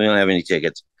 We don't have any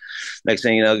tickets. Next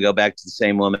thing you know, go back to the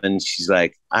same woman. She's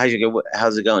like, how's it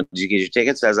going? Did you get your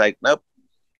tickets? I was like, nope.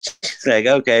 She's like,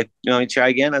 okay. You want me to try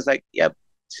again? I was like, yep.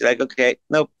 She's like, okay,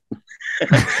 nope.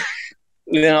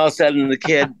 Then all of a sudden, the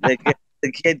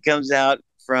kid comes out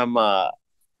from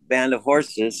Band of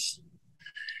Horses,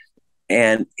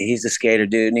 and he's a skater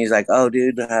dude, and he's like, oh,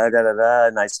 dude,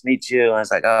 nice to meet you. And I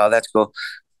was like, oh, that's cool.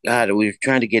 God, we were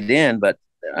trying to get in, but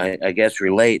I guess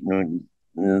we're late, and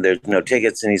there's no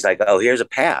tickets. And he's like, oh, here's a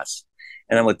pass.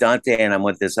 And I'm with Dante, and I'm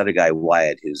with this other guy,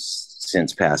 Wyatt, who's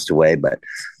since passed away. But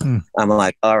I'm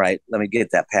like, all right, let me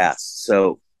get that pass.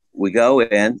 So we go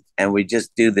in, and we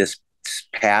just do this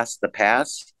pass.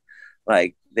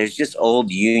 Like, there's just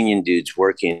old union dudes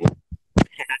working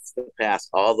past the pass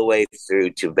all the way through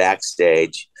to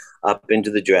backstage, up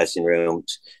into the dressing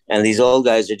rooms. And these old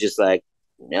guys are just like,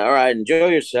 all right, enjoy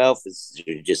yourself.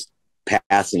 You're just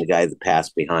passing the guy that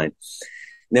passed behind.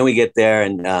 And then we get there,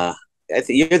 and I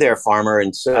think you're there, Farmer,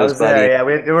 and so I was there. Yeah,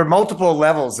 there were multiple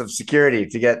levels of security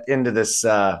to get into this.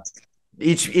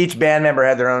 Each band member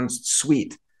had their own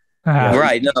suite.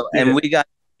 Right. No, and we got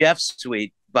Jeff's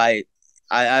suite by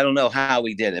I don't know how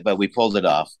we did it, but we pulled it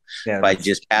off by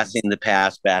just passing the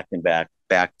pass back and back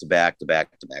to back,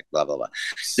 blah blah blah.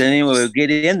 So anyway, we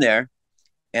get in there,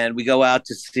 and we go out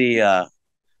to see.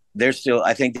 They're still,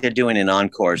 I think they're doing an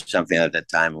encore or something at that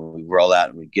time. And we roll out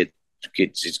and we get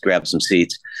just grab some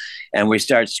seats, and we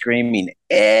start screaming,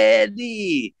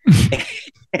 Eddie.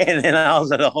 And then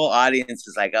also the whole audience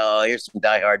is like, oh, here's some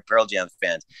diehard Pearl Jam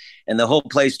fans. And the whole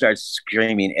place starts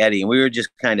screaming Eddie. And we were just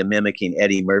kind of mimicking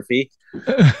Eddie Murphy.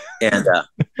 And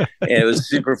it was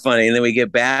super funny. And then we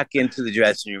get back into the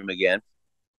dressing room again.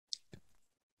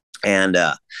 And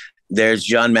there's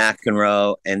John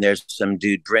McEnroe, and there's some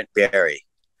dude, Brent Barry.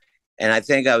 And I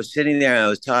think I was sitting there and I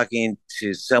was talking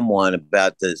to someone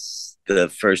about the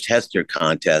first Hester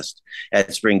contest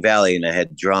at Spring Valley. And I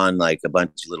had drawn like a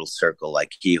bunch of little circle, like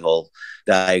keyhole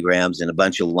diagrams and a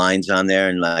bunch of lines on there.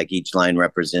 And like each line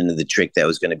represented the trick that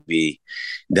was going to be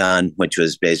done, which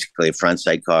was basically a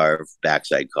frontside carve,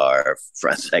 backside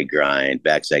grind,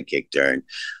 backside kick turn,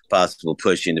 possible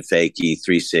push into fakie,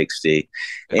 360.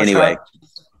 Anyway,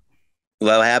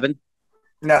 what happened?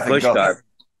 Nothing. Push carve.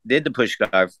 Did the push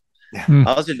carve. I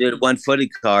also did a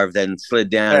one-footed carve, then slid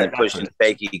down and pushed in the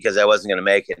fakie because I wasn't going to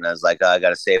make it. And I was like, oh, I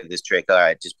got to save this trick. All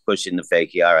right, just push in the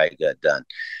fakie. All right, good, done.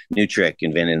 New trick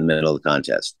invented in the middle of the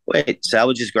contest. Wait,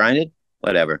 salvage is grinded?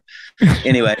 Whatever.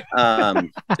 Anyway,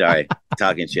 sorry,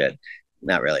 talking shit.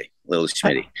 Not really. Little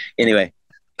Schmitty. Anyway,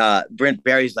 Brent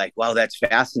Barry's like, wow, that's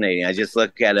fascinating. I just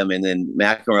look at him, and then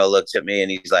McEnroe looks at me, and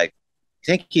he's like,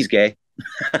 think he's gay?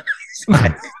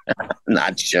 I'm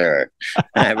not sure.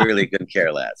 I really couldn't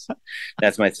care less.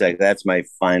 That's my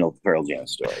final Pearl Jam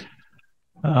story.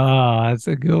 Oh, that's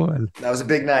a good one. That was a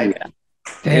big night.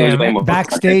 Yeah. Damn,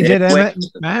 backstage at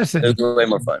Madison. It was way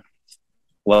more fun.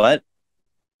 What?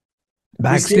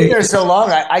 Backstage. We stayed there so long.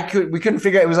 We couldn't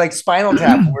figure out. It was like Spinal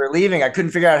Tap. When we were leaving. I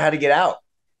couldn't figure out how to get out.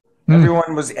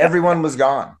 Everyone was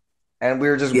gone, and we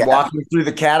were just walking through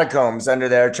the catacombs under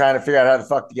there, trying to figure out how the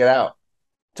fuck to get out.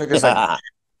 Took us like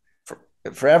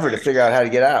forever to figure out how to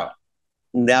get out.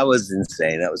 That was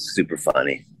insane. That was super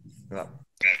funny. Yeah.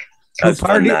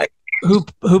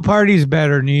 Who parties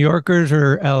better, New Yorkers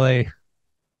or LA?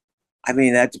 I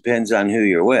mean, that depends on who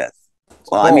you're with.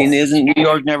 Well, I mean, isn't New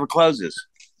York never closes?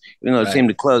 Even though it seemed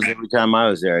to close every time I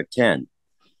was there at 10.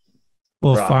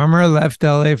 Well, Farmer left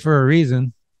LA for a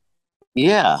reason.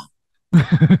 Yeah.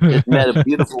 Just met a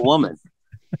beautiful woman.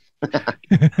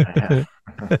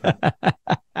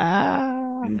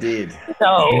 Indeed.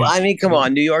 No, I mean, come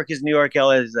on. New York is New York.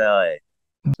 LA is LA.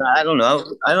 I don't know.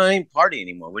 I don't even party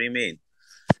anymore. What do you mean?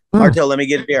 Arto, let me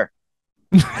get a beer.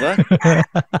 What? I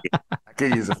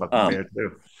could use a fucking beer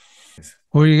too.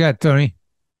 What do you got, Tony?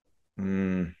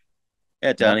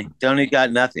 Yeah, Tony. Tony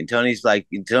got nothing. Tony's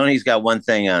got one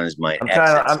thing on his mind.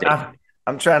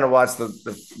 I'm trying to watch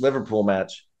the Liverpool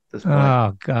match.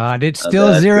 Oh God! It's still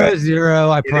 0-0.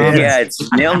 I promise. Yeah, it's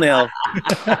 0-0.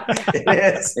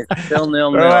 It is. It's still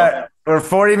 0-0. We're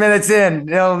 40 minutes in.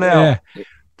 0-0. Yeah,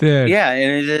 dude. Yeah,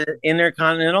 and is it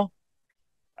Intercontinental?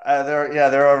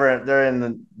 They're over. They're in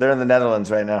the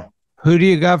Netherlands right now. Who do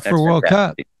you got for World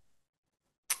Cup?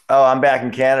 Oh, I'm back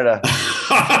in Canada.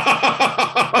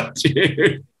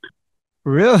 Dude.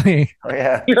 Really? Oh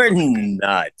yeah. You're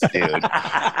nuts, dude.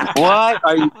 Why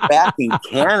are you back in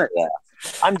Canada?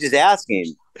 I'm just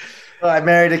asking. Well, I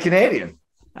married a Canadian.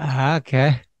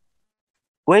 Okay.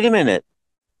 Wait a minute.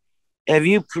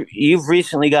 You've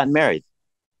recently gotten married?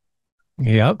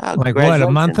 Yep. Oh, like what?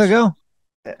 A month ago?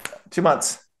 2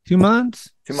 months. 2 months?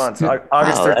 2 months.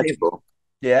 August 13th. Cool.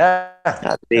 Yeah.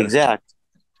 Not to be exact.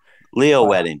 Leo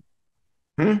wedding.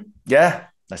 Yeah,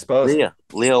 I suppose.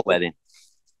 Leo wedding.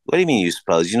 What do you mean you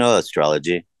suppose? You know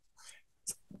astrology.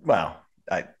 Well,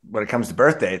 when it comes to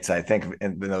birth dates, I think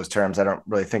in those terms, I don't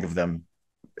really think of them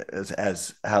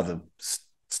as how the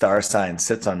star sign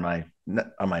sits on my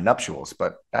nuptials,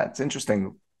 but that's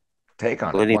interesting take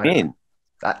on it. What do you mean?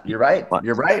 You're right.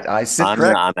 You're right. I sit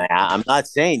correct. I'm not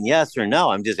saying yes or no.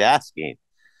 I'm just asking.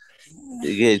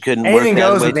 It couldn't work. Anything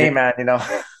goes with me, man. You know.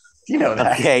 You know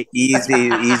that. Okay, easy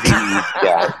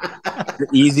guy. The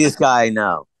easiest guy I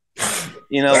know.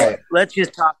 You know, Right.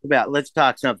 let's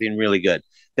talk something really good.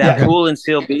 That pool in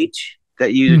Seal Beach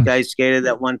that you guys skated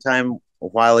that one time a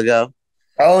while ago.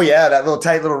 Oh yeah, that little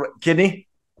tight little kidney.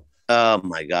 Oh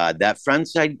my God, that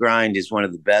frontside grind is one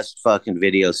of the best fucking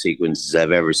video sequences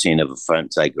I've ever seen of a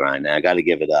frontside grind. And I got to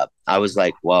give it up. I was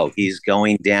like, whoa, he's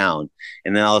going down.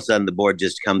 And then all of a sudden the board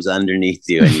just comes underneath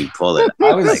you and you pull it.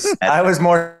 I was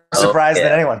more surprised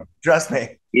than anyone. Trust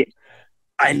me. Yeah,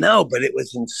 I know, but it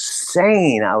was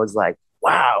insane. I was like,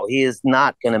 wow, he is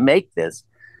not going to make this.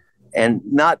 And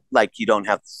not like you don't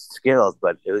have the skills,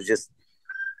 but it was just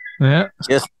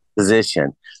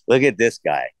position. Look at this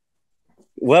guy.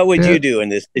 What would you do in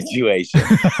this situation?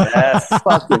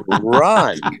 Fucking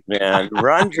run, man.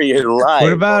 Run for your life.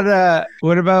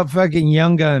 What about fucking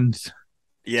Young Guns?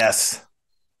 Yes.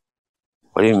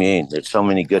 What do you mean? There's so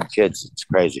many good kids. It's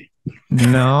crazy.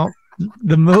 No,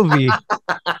 the movie.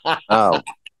 Oh.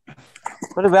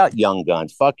 What about Young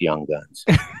Guns? Fuck Young Guns.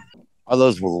 Are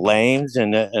those lames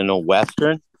in a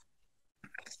Western?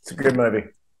 It's a good movie.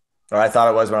 Or I thought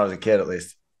it was when I was a kid, at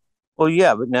least. Well,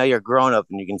 yeah, but now you're grown up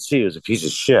and you can see he was a piece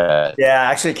of shit. Yeah,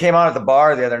 actually, it came on at the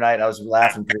bar the other night. And I was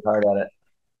laughing pretty hard at it.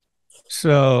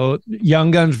 So,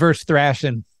 Young Guns versus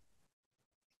Thrashin.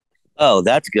 Oh,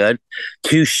 that's good.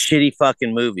 2 shitty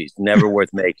fucking movies, never worth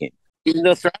making. Even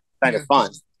though Thrashin's kind of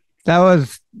fun. That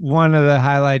was one of the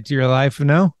highlights of your life,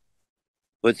 no?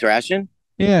 With Thrashin?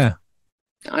 Yeah.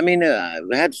 I mean, I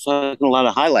had fucking a lot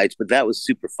of highlights, but that was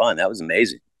super fun. That was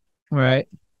amazing. Right.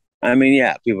 I mean,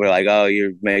 yeah, people are like, oh,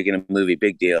 you're making a movie,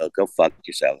 big deal. Go fuck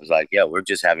yourself. It's like, yeah, we're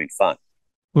just having fun.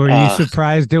 Were you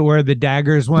surprised at where the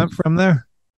daggers went from there?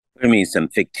 I mean, some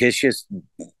fictitious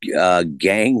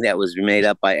gang that was made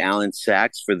up by Alan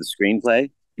Sachs for the screenplay.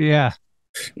 Yeah.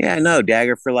 Yeah, no,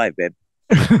 dagger for life, babe.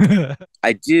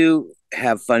 I do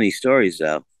have funny stories,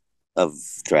 though, of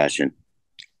Thrashin.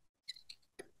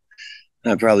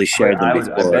 I probably shared them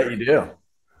before. I bet you do.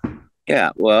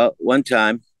 Yeah, well, one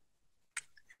time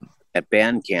at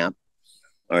band camp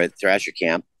or at Thrasher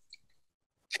camp.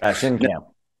 Thrashin camp.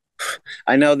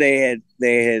 I know they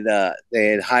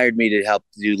had hired me to help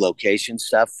do location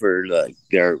stuff for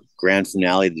their grand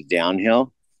finale, the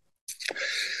downhill.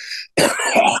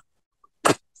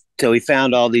 So we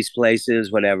found all these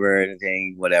places, whatever,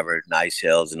 nice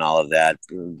hills and all of that,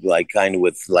 like kind of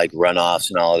with like runoffs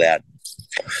and all of that.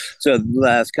 So the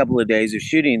last couple of days of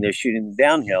shooting, they're shooting the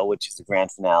downhill, which is the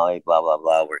grand finale, blah, blah,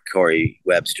 blah, where Corey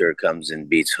Webster comes and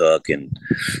beats Hook, and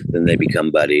then they become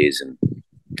buddies and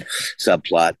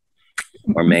subplot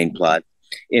or main plot.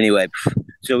 Anyway,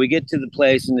 so we get to the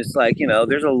place and it's like,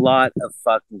 there's a lot of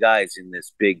fucking guys in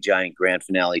this big, giant grand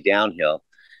finale downhill.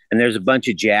 And there's a bunch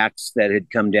of jacks that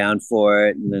had come down for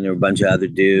it. And then there were a bunch of other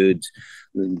dudes,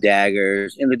 and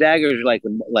daggers. And the daggers are like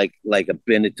a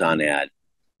Benetton ad.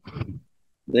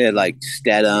 They had like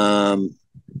Stedham,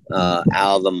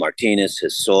 Alva, Martinez,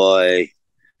 Hosoi,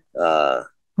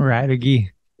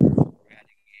 Radigi,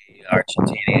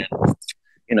 Argentinian.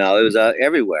 It was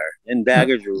everywhere. And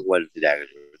daggers were what the daggers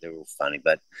were. They were funny.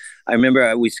 But I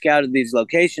remember we scouted these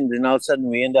locations and all of a sudden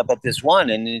we end up at this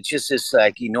one and it's just this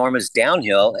like enormous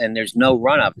downhill and there's no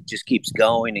run up. It just keeps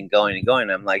going and going and going.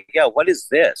 I'm like, yo, what is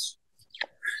this?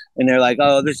 And they're like,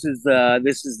 oh, this is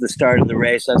the start of the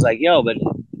race. I was like, yo, but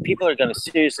people are going to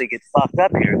seriously get fucked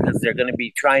up here because they're going to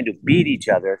be trying to beat each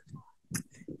other.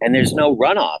 And there's no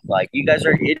runoff. Like, you guys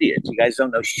are idiots. You guys don't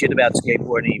know shit about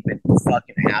skateboarding. You've been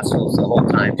fucking assholes the whole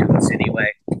time to us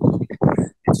anyway.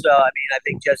 And so, I mean, I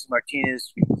think Jesse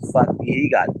Martinez, he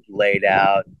got laid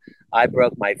out. I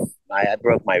broke my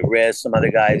wrist. Some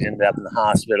other guys ended up in the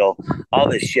hospital. All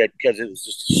this shit because it was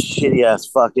just shitty ass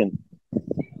fucking.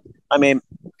 I mean,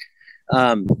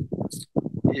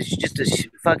 it's just a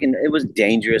fucking. It was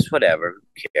dangerous. Whatever.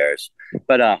 Who cares?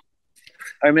 But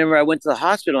I remember I went to the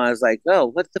hospital and I was like, oh,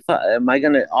 what the fuck? Am I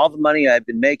going to, all the money I've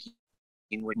been making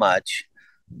much,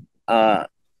 am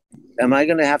I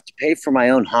going to have to pay for my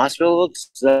own hospital?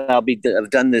 So I've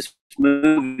done this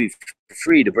movie for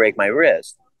free to break my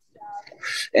wrist.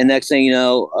 And next thing you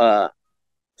know,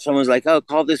 someone's like, oh,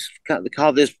 call this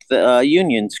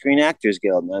union, Screen Actors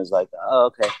Guild. And I was like, oh,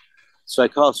 okay. So I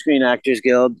called Screen Actors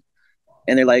Guild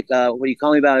and they're like, what are you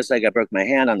calling about? It's like, I broke my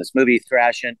hand on this movie,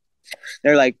 Thrashin.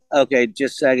 They're like, okay,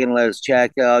 just a second, let us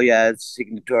check. Oh yeah, it's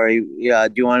signatory. Yeah,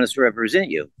 do you want us to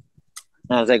represent you?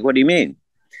 And I was like, what do you mean?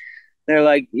 They're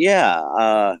like,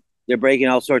 yeah, they're breaking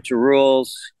all sorts of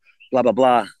rules, blah, blah,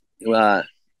 blah.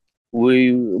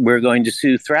 We're going to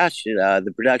sue Thrash,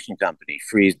 the production company,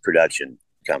 Freeze production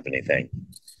company thing.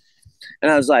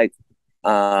 And I was like,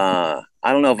 I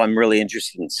don't know if I'm really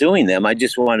interested in suing them. I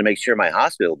just wanted to make sure my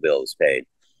hospital bill was paid.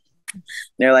 And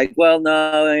they're like, well,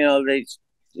 no,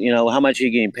 how much are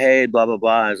you getting paid? Blah, blah,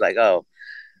 blah. I was like, oh,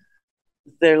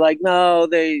 they're like, no,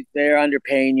 they're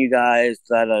underpaying you guys,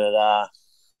 da, da, da, da.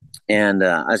 And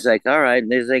I was like, all right.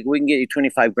 And they're like, we can get you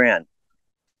 25 grand.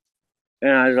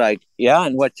 And I was like, yeah,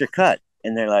 and what's your cut?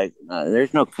 And they're like,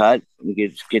 there's no cut. We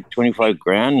could just get 25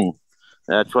 grand, and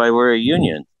that's why we're a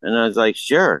union. And I was like,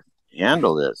 sure,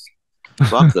 handle this.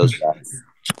 Fuck those guys.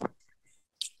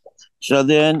 So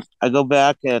then I go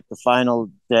back at the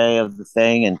final day of the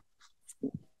thing,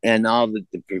 and all the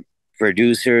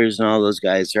producers and all those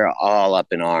guys, they're all up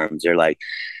in arms. They're like,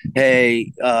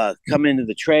 hey, come into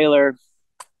the trailer.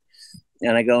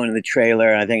 And I go into the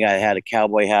trailer, and I think I had a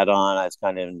cowboy hat on. I was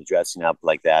kind of dressing up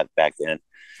like that back then,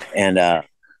 and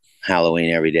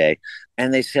Halloween every day.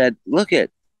 And they said, look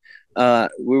we're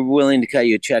willing to cut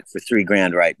you a check for $3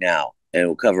 grand right now, and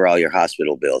we'll cover all your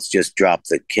hospital bills. Just drop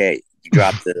the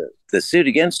the suit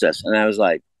against us. And I was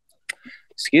like,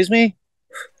 excuse me?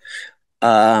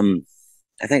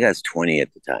 I think I was 20 at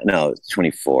the time. No, it was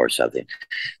 24 or something.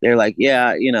 They're like,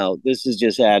 yeah, this is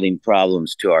just adding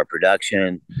problems to our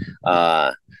production,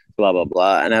 blah, blah,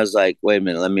 blah. And I was like, wait a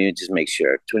minute, let me just make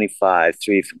sure. 25,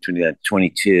 3 from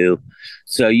 22.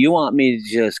 So you want me to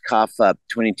just cough up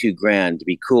 22 grand to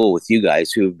be cool with you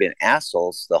guys who have been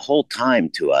assholes the whole time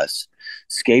to us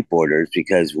skateboarders,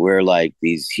 because we're like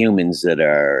these humans that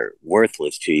are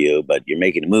worthless to you, but you're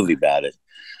making a movie about it.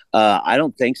 I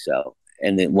don't think so.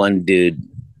 And then one dude,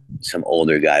 some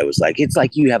older guy, was like, it's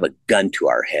like you have a gun to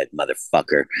our head,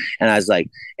 motherfucker. And I was like,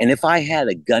 and if I had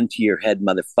a gun to your head,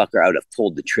 motherfucker, I would have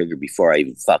pulled the trigger before I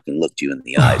even fucking looked you in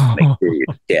the eyes to make sure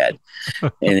you're dead.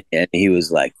 And he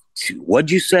was like,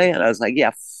 what'd you say? And I was like,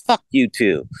 yeah, fuck you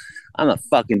too. I'm not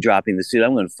fucking dropping the suit.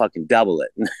 I'm going to fucking double it.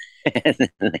 And then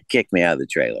they kicked me out of the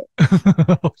trailer.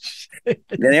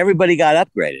 Then everybody got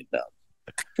upgraded, though.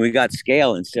 We got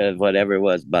scale instead of whatever it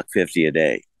was, $1.50 a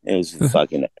day. It was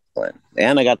fucking excellent.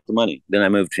 And I got the money. Then I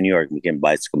moved to New York and became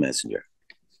bicycle messenger.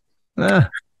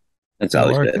 That's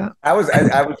always good.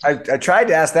 I tried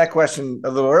to ask that question a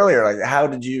little earlier. Like, how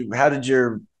did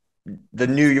the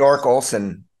New York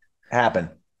Olson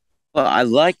happen? Well, I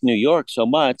like New York so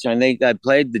much. I think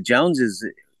the Joneses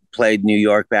played New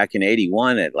York back in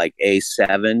 '81 at like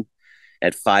A7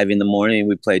 at 5 a.m.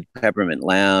 We played Peppermint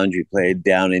Lounge. We played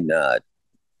down in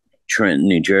Trenton,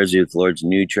 New Jersey with Lord's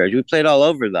New Church. We played all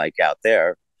over, like out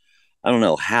there. I don't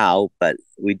know how, but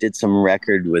we did some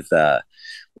record with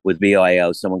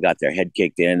BOIO. Someone got their head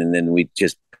kicked in, and then we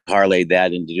just parlayed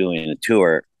that into doing a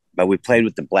tour. But we played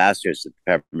with the Blasters at the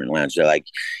Peppermint Lounge. They're like,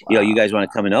 you guys want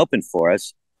to come and open for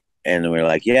us? And we were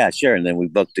like, yeah, sure. And then we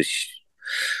booked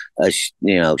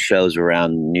shows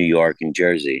around New York and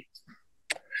Jersey,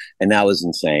 and that was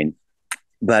insane.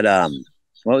 But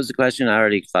what was the question? I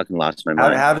already fucking lost my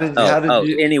mind. How did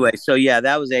you... Anyway, so yeah,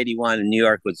 that was '81, and New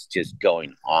York was just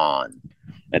going on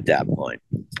at that point.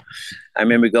 I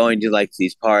remember going to like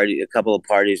a couple of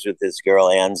parties with this girl,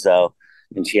 Anzo,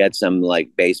 and she had some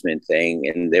like basement thing,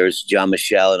 and there was John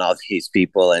Michelle and all these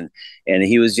people, and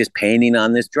he was just painting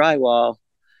on this drywall,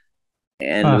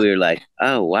 and we were like,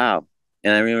 oh wow.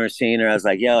 And I remember seeing her. I was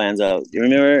like, yo, Anzo, do you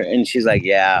remember? And she's like,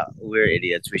 yeah, we're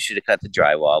idiots. We should have cut the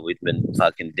drywall. We'd been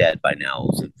fucking dead by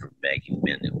now for making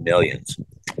millions.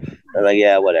 I was like,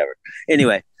 yeah, whatever.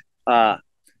 Anyway,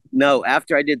 no,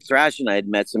 after I did Thrashin, I had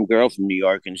met some girl from New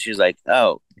York, and she's like,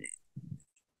 oh,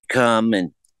 come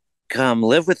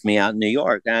live with me out in New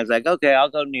York. And I was like, okay,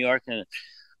 I'll go to New York, and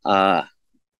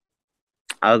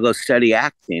I'll go study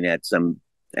acting at some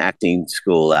acting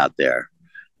school out there,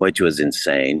 which was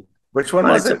insane. Which one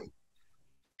was it?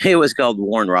 It was called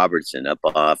Warren Robertson, up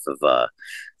off of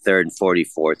 3rd and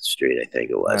 44th Street, I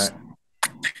think it was.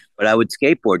 Right. But I would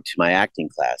skateboard to my acting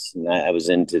class, and I was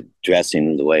into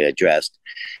dressing the way I dressed.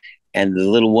 And the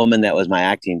little woman that was my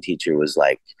acting teacher was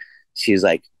like, she's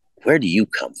like, where do you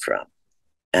come from?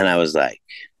 And I was like,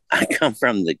 I come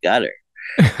from the gutter.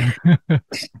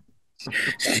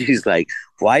 She's like,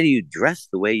 why do you dress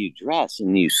the way you dress?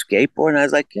 And you skateboard? And I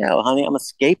was like, yeah, well, honey, I'm a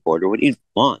skateboarder. What do you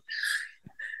want?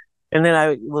 And then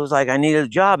I was like, I needed a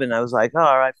job. And I was like, oh,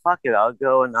 all right, fuck it. I'll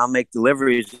go and I'll make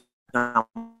deliveries on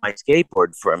my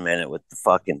skateboard for a minute with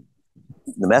the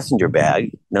messenger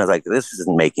bag. And I was like, this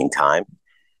isn't making time.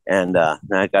 And then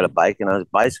I got a bike and I was a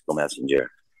bicycle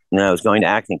messenger. And then I was going to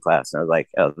acting class. And I was like,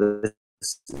 oh, this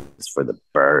is for the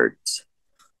birds.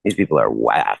 These people are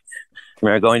whack. I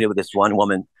remember going to with this one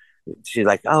woman. She's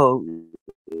like, oh,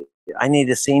 I need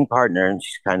a scene partner. And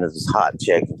she's kind of this hot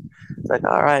chick. It's like,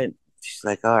 all right. She's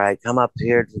like, all right, come up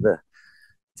here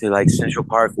to like Central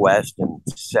Park West and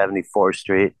 74th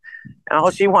Street. And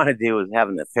all she wanted to do was have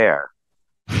an affair.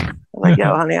 I'm like,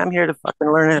 yo, honey, I'm here to fucking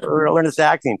learn this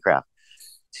acting crap.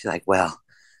 She's like, well,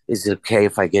 is it okay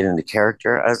if I get into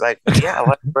character? I was like, yeah,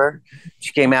 whatever.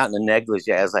 She came out in a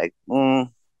negligee. I was like,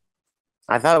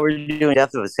 I thought we were doing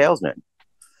Death of a Salesman.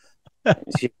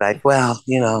 She's like, well,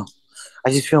 I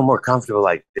just feel more comfortable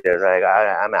like this.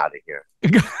 I'm out of here.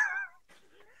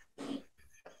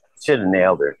 Should have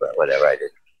nailed her, but whatever, I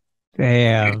did.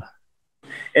 Damn.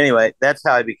 Anyway, that's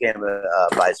how I became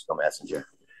a bicycle messenger,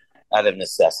 out of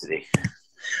necessity.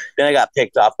 Then I got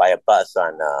picked off by a bus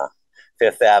on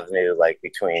Fifth Avenue, like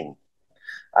between,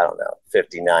 I don't know,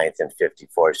 59th and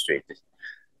 54th Street.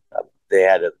 They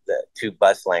had the two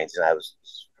bus lanes, and I was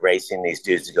racing these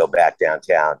dudes to go back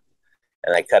downtown.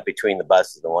 And I cut between the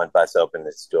buses. The one bus opened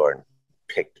its door and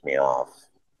picked me off.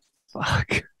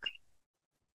 Fuck.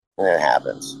 And it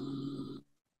happens.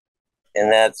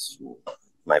 And that's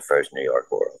my first New York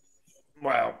world.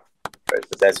 Wow. But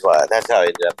that's how I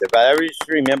ended up there. But I just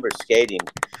remember skating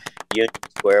Union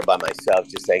Square by myself,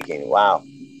 just thinking, wow,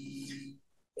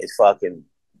 it's fucking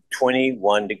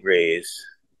 21 degrees.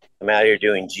 I'm out here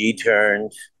doing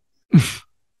G-turns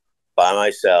by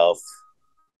myself.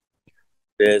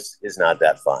 This is not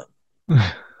that fun.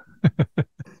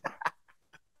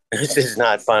 This is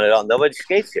not fun at all. Nobody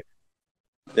skates here.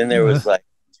 Then there was like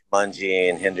Mungie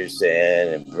and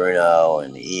Henderson and Bruno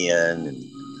and Ian and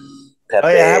Pepe. Oh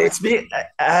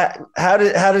yeah, how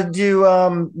did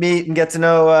you meet and get to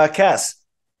know Kes?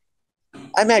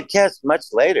 I met Kes much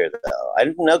later though. I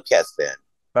didn't know Kes then.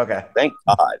 Okay, thank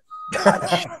God.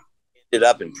 Ended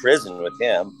up in prison with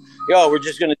him. Yo, we're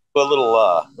just gonna do a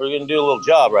little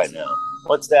job right now.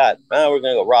 What's that? We're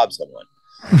gonna go rob someone.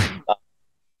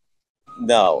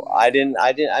 No, I didn't.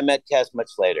 I met Kes much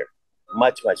later.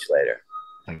 Much later.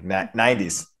 Like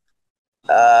 90s.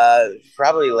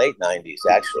 Probably late 90s,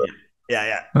 actually.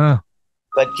 Yeah. Huh.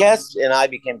 But Kes and I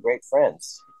became great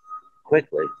friends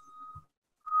quickly.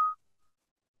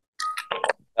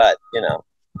 But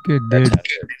good dude.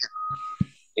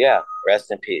 Yeah,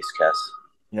 rest in peace, Kes.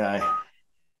 Yeah.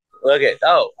 Look at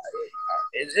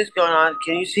is this going on?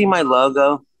 Can you see my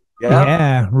logo?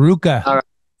 Yeah, Ruka. All right.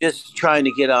 Just trying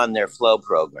to get on their flow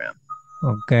program.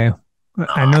 Okay.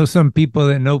 I know some people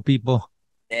that know people.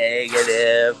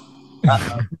 Negative.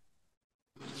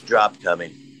 Drop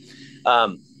coming.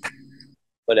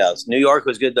 What else? New York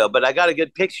was good though, but I got a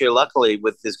good picture, luckily,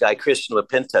 with this guy Christian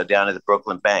Lapinto down at the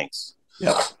Brooklyn Banks.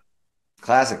 Yep.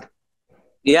 Classic.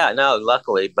 Yeah, no,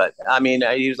 luckily, but I mean,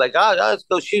 he was like, "Oh, let's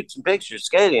go shoot some pictures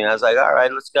skating." I was like, "All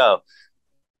right, let's go."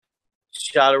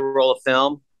 Shot a roll of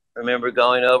film. Remember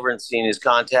going over and seeing his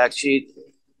contact sheet.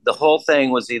 The whole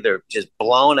thing was either just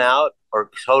blown out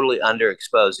or totally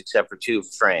underexposed, except for two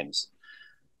frames.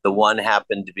 The one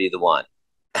happened to be the one.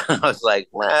 I was like,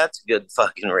 that's a good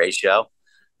fucking ratio.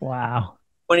 Wow.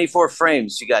 24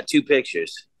 frames. You got two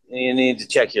pictures. You need to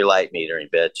check your light metering,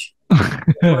 bitch.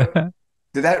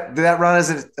 Did that run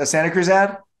as a Santa Cruz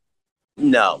ad?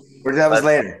 No. Or that was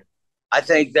later? I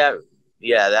think that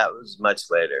was much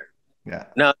later. Yeah.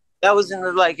 No, that was in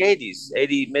the like 80s,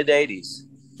 mid 80s.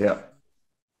 Yeah.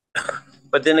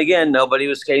 But then again, nobody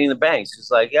was skating the banks. It's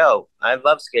like, yo, I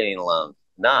love skating alone.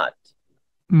 Not.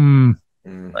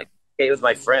 Like, skate with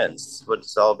my friends. That's what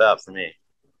it's all about for me.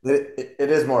 It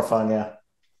is more fun, yeah.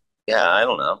 Yeah, I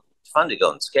don't know. It's fun to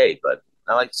go and skate, but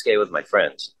I like to skate with my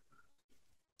friends.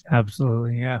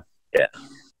 Absolutely, yeah. Yeah.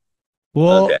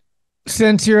 Well, okay.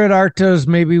 Since you're at Arto's,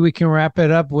 maybe we can wrap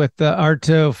it up with the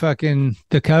Arto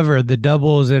the cover, the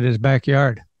doubles at his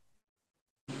backyard.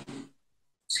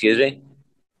 Excuse me?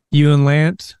 You and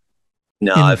Lance?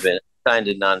 No, I've been signed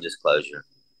a non-disclosure.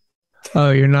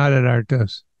 Oh, you're not at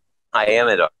Arto's. I am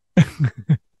at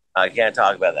Arto. I can't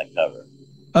talk about that cover.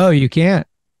 Oh, you can't?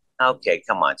 Okay,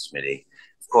 come on, Schmitty.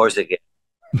 Of course I can.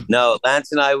 No,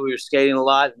 Lance and I, we were skating a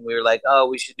lot, and we were like, oh,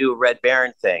 we should do a Red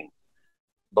Baron thing.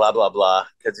 Blah, blah, blah.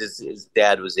 Because his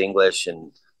dad was English,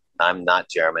 and I'm not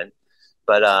German.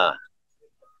 But,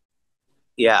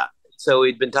 yeah. So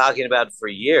we'd been talking about it for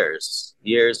years and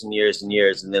years and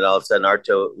years. And then all of a sudden,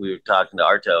 we were talking to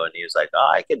Arto, and he was like,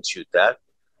 oh, I can shoot that.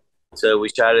 So we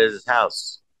shot it at his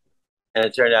house. And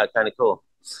it turned out kind of cool.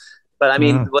 But, I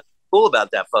mean, what's cool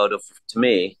about that photo to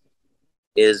me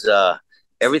is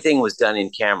everything was done in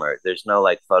camera. There's no,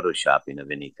 like, photoshopping of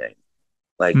anything.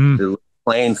 Like, the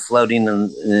plane floating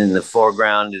in the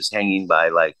foreground is hanging by,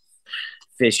 like,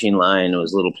 fishing line. It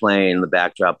was a little plane. The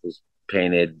backdrop was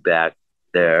painted back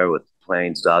there with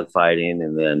planes dogfighting.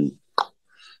 And then...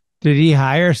 Did he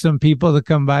hire some people to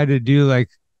come by to do, like,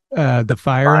 the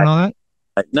fire and all that?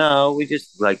 No, we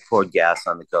just, like, poured gas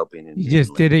on the coping. And you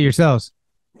just did it yourselves?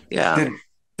 Yeah.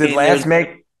 Did Lance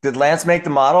make the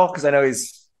model? Because I know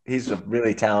he's a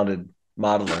really talented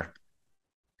modeler.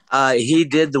 He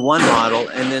did the one model,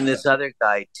 and then this other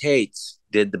guy, Tate's,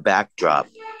 did the backdrop.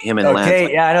 Him and Lance.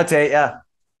 Tate. Yeah, I know Tate. Yeah.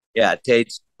 Yeah,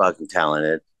 Tate's fucking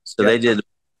talented. So they did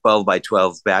 12 by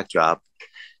 12 backdrop,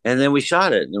 and then we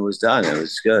shot it, and it was done. It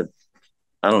was good.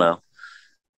 I don't know.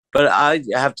 But I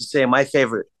have to say my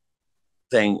favorite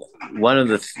thing, one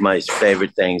of my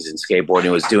favorite things in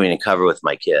skateboarding was doing a cover with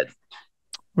my kid.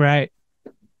 Right.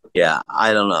 Yeah,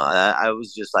 I don't know. I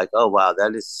was just like, oh, wow,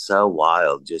 that is so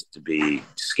wild just to be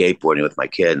skateboarding with my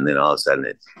kid. And then all of a sudden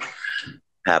it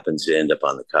happens to end up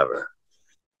on the cover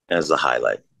as the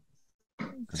highlight.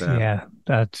 So, yeah,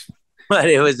 that's... But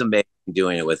it was amazing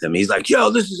doing it with him. He's like, yo,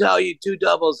 this is how you do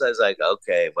doubles. I was like,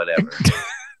 okay, whatever.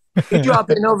 You drop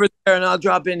in over there and I'll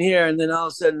drop in here. And then all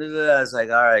of a sudden I was like,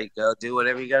 all right, go do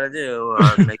whatever you got to do.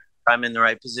 Make sure I'm in the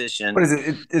right position. What is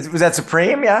it? Was that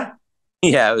Supreme? Yeah.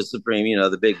 Yeah, it was Supreme,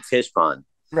 the big fish pond.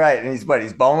 Right. And he's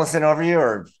bonelessing over you,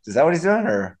 or is that what he's doing?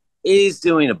 Or he's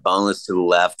doing a boneless to the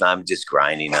left. I'm just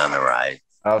grinding on the right.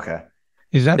 Okay.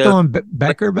 Is that the one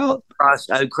Becker built?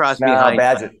 I crossed behind.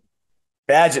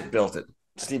 Badgett built it.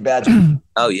 Steve Badgett.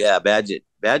 Oh, yeah.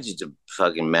 Badgett's a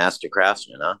fucking master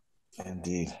craftsman, huh?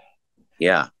 Indeed.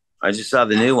 Yeah. I just saw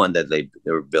the new one that they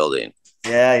were building.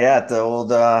 Yeah. The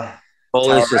old Tower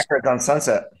Records on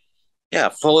Sunset. Yeah,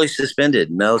 fully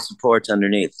suspended, no supports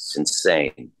underneath. It's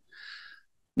insane.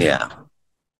 Yeah.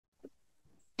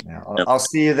 I'll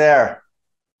see you there.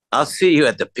 I'll see you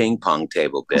at the ping pong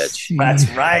table, bitch.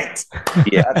 That's right.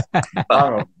 Yeah.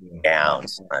 Down,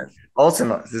 son.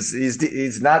 Olson,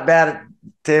 he's not bad at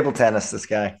table tennis, this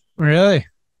guy. Really?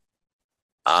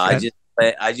 I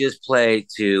just play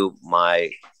to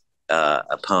my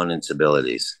opponent's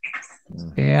abilities.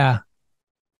 Yeah.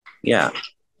 Yeah.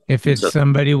 If it's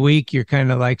somebody weak, you're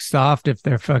kind of like soft. If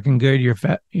they're fucking good, you're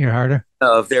harder.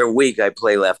 No, if they're weak, I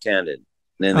play left-handed.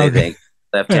 Then they think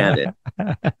left-handed.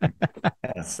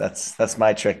 That's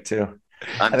my trick too.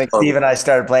 I think Steve and I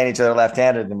started playing each other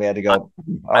left-handed, and we had to go. All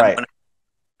right.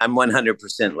 I'm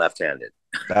 100% left-handed.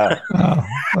 I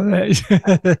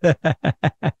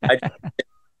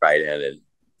right-handed.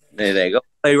 They go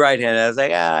play right-handed. I was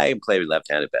like, I can play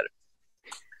left-handed better.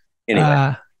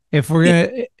 Anyway, if we're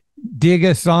gonna dig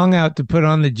a song out to put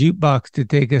on the jukebox to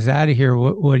take us out of here,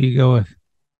 what do you go with?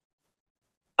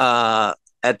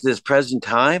 At this present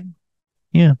time,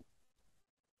 yeah,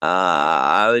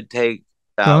 I would take.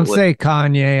 Don't say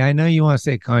Kanye. I know you want to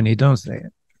say Kanye. Don't say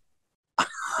it.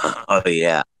 Oh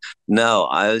yeah, no.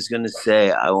 I was gonna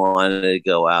say I wanted to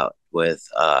go out with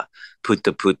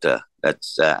 "Puta Puta."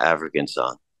 That's the African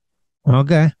song.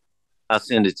 Okay, I'll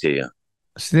send it to you.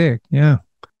 Sick, yeah.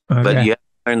 Okay. But you have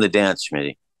to learn the dance,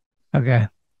 Schmitty. Okay.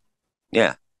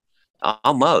 Yeah,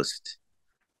 almost.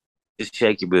 Just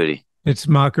shake your booty. It's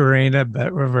Macarena,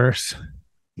 but reverse.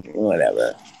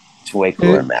 Whatever. It's way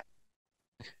cooler, man.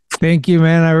 Thank you,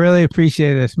 man. I really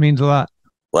appreciate this. Means a lot.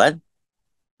 What?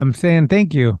 I'm saying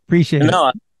thank you. Appreciate it.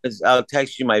 No, I'll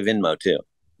text you my Venmo too.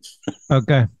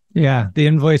 Okay. Yeah, the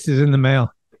invoice is in the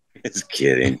mail. Just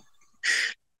kidding.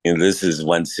 This is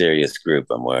one serious group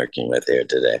I'm working with here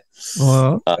today.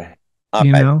 Well,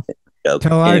 you know. Tell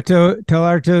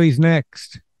Arto he's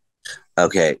next.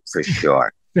 Okay, for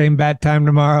sure. Same bad time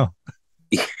tomorrow.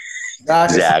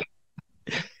 Exactly.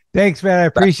 Thanks, man. I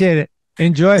appreciate it.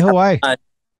 Enjoy Hawaii.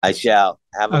 I shall.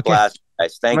 Have a blast,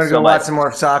 guys. Thanks I'm so gonna much. watch some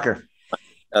more soccer.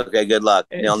 Okay, good luck.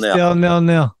 0-0. Still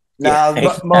 0-0. No,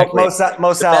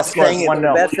 most Al scores 1-0.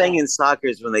 The best thing in soccer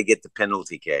is when they get the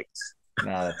penalty kicks.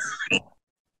 No, that's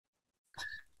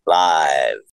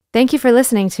live. Thank you for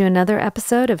listening to another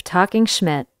episode of Talkin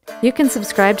Schmit. You can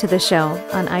subscribe to the show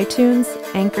on iTunes,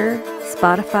 Anchor,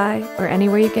 Spotify, or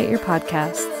anywhere you get your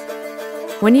podcasts.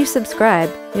 When you subscribe,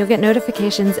 you'll get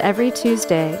notifications every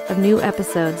Tuesday of new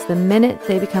episodes the minute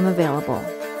they become available.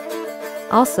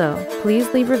 Also, please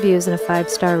leave reviews and a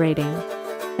 5-star rating.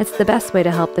 It's the best way to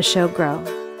help the show grow.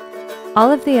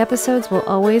 All of the episodes will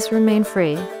always remain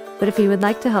free, but if you would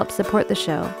like to help support the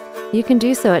show, you can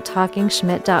do so at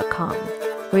talkingschmit.com,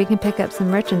 where you can pick up some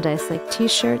merchandise like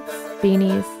t-shirts,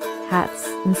 beanies, hats,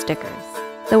 and stickers.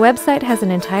 The website has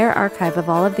an entire archive of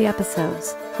all of the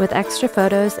episodes, with extra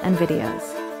photos and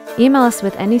videos. Email us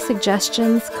with any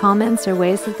suggestions, comments, or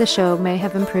ways that the show may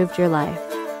have improved your life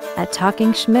at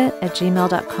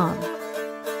talkingschmit@gmail.com.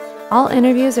 All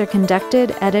interviews are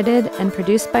conducted, edited, and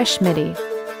produced by Schmitty.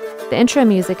 The intro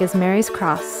music is Mary's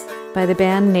Cross by the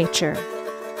band Nature.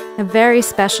 A very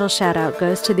special shout out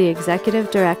goes to the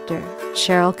executive director,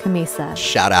 Sharal Camisa.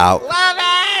 Shout out. Love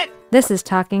it! This is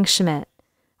Talking Schmit,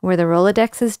 where the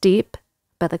Rolodex is deep,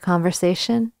 but the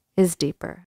conversation is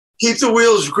deeper. Keep the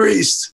wheels greased.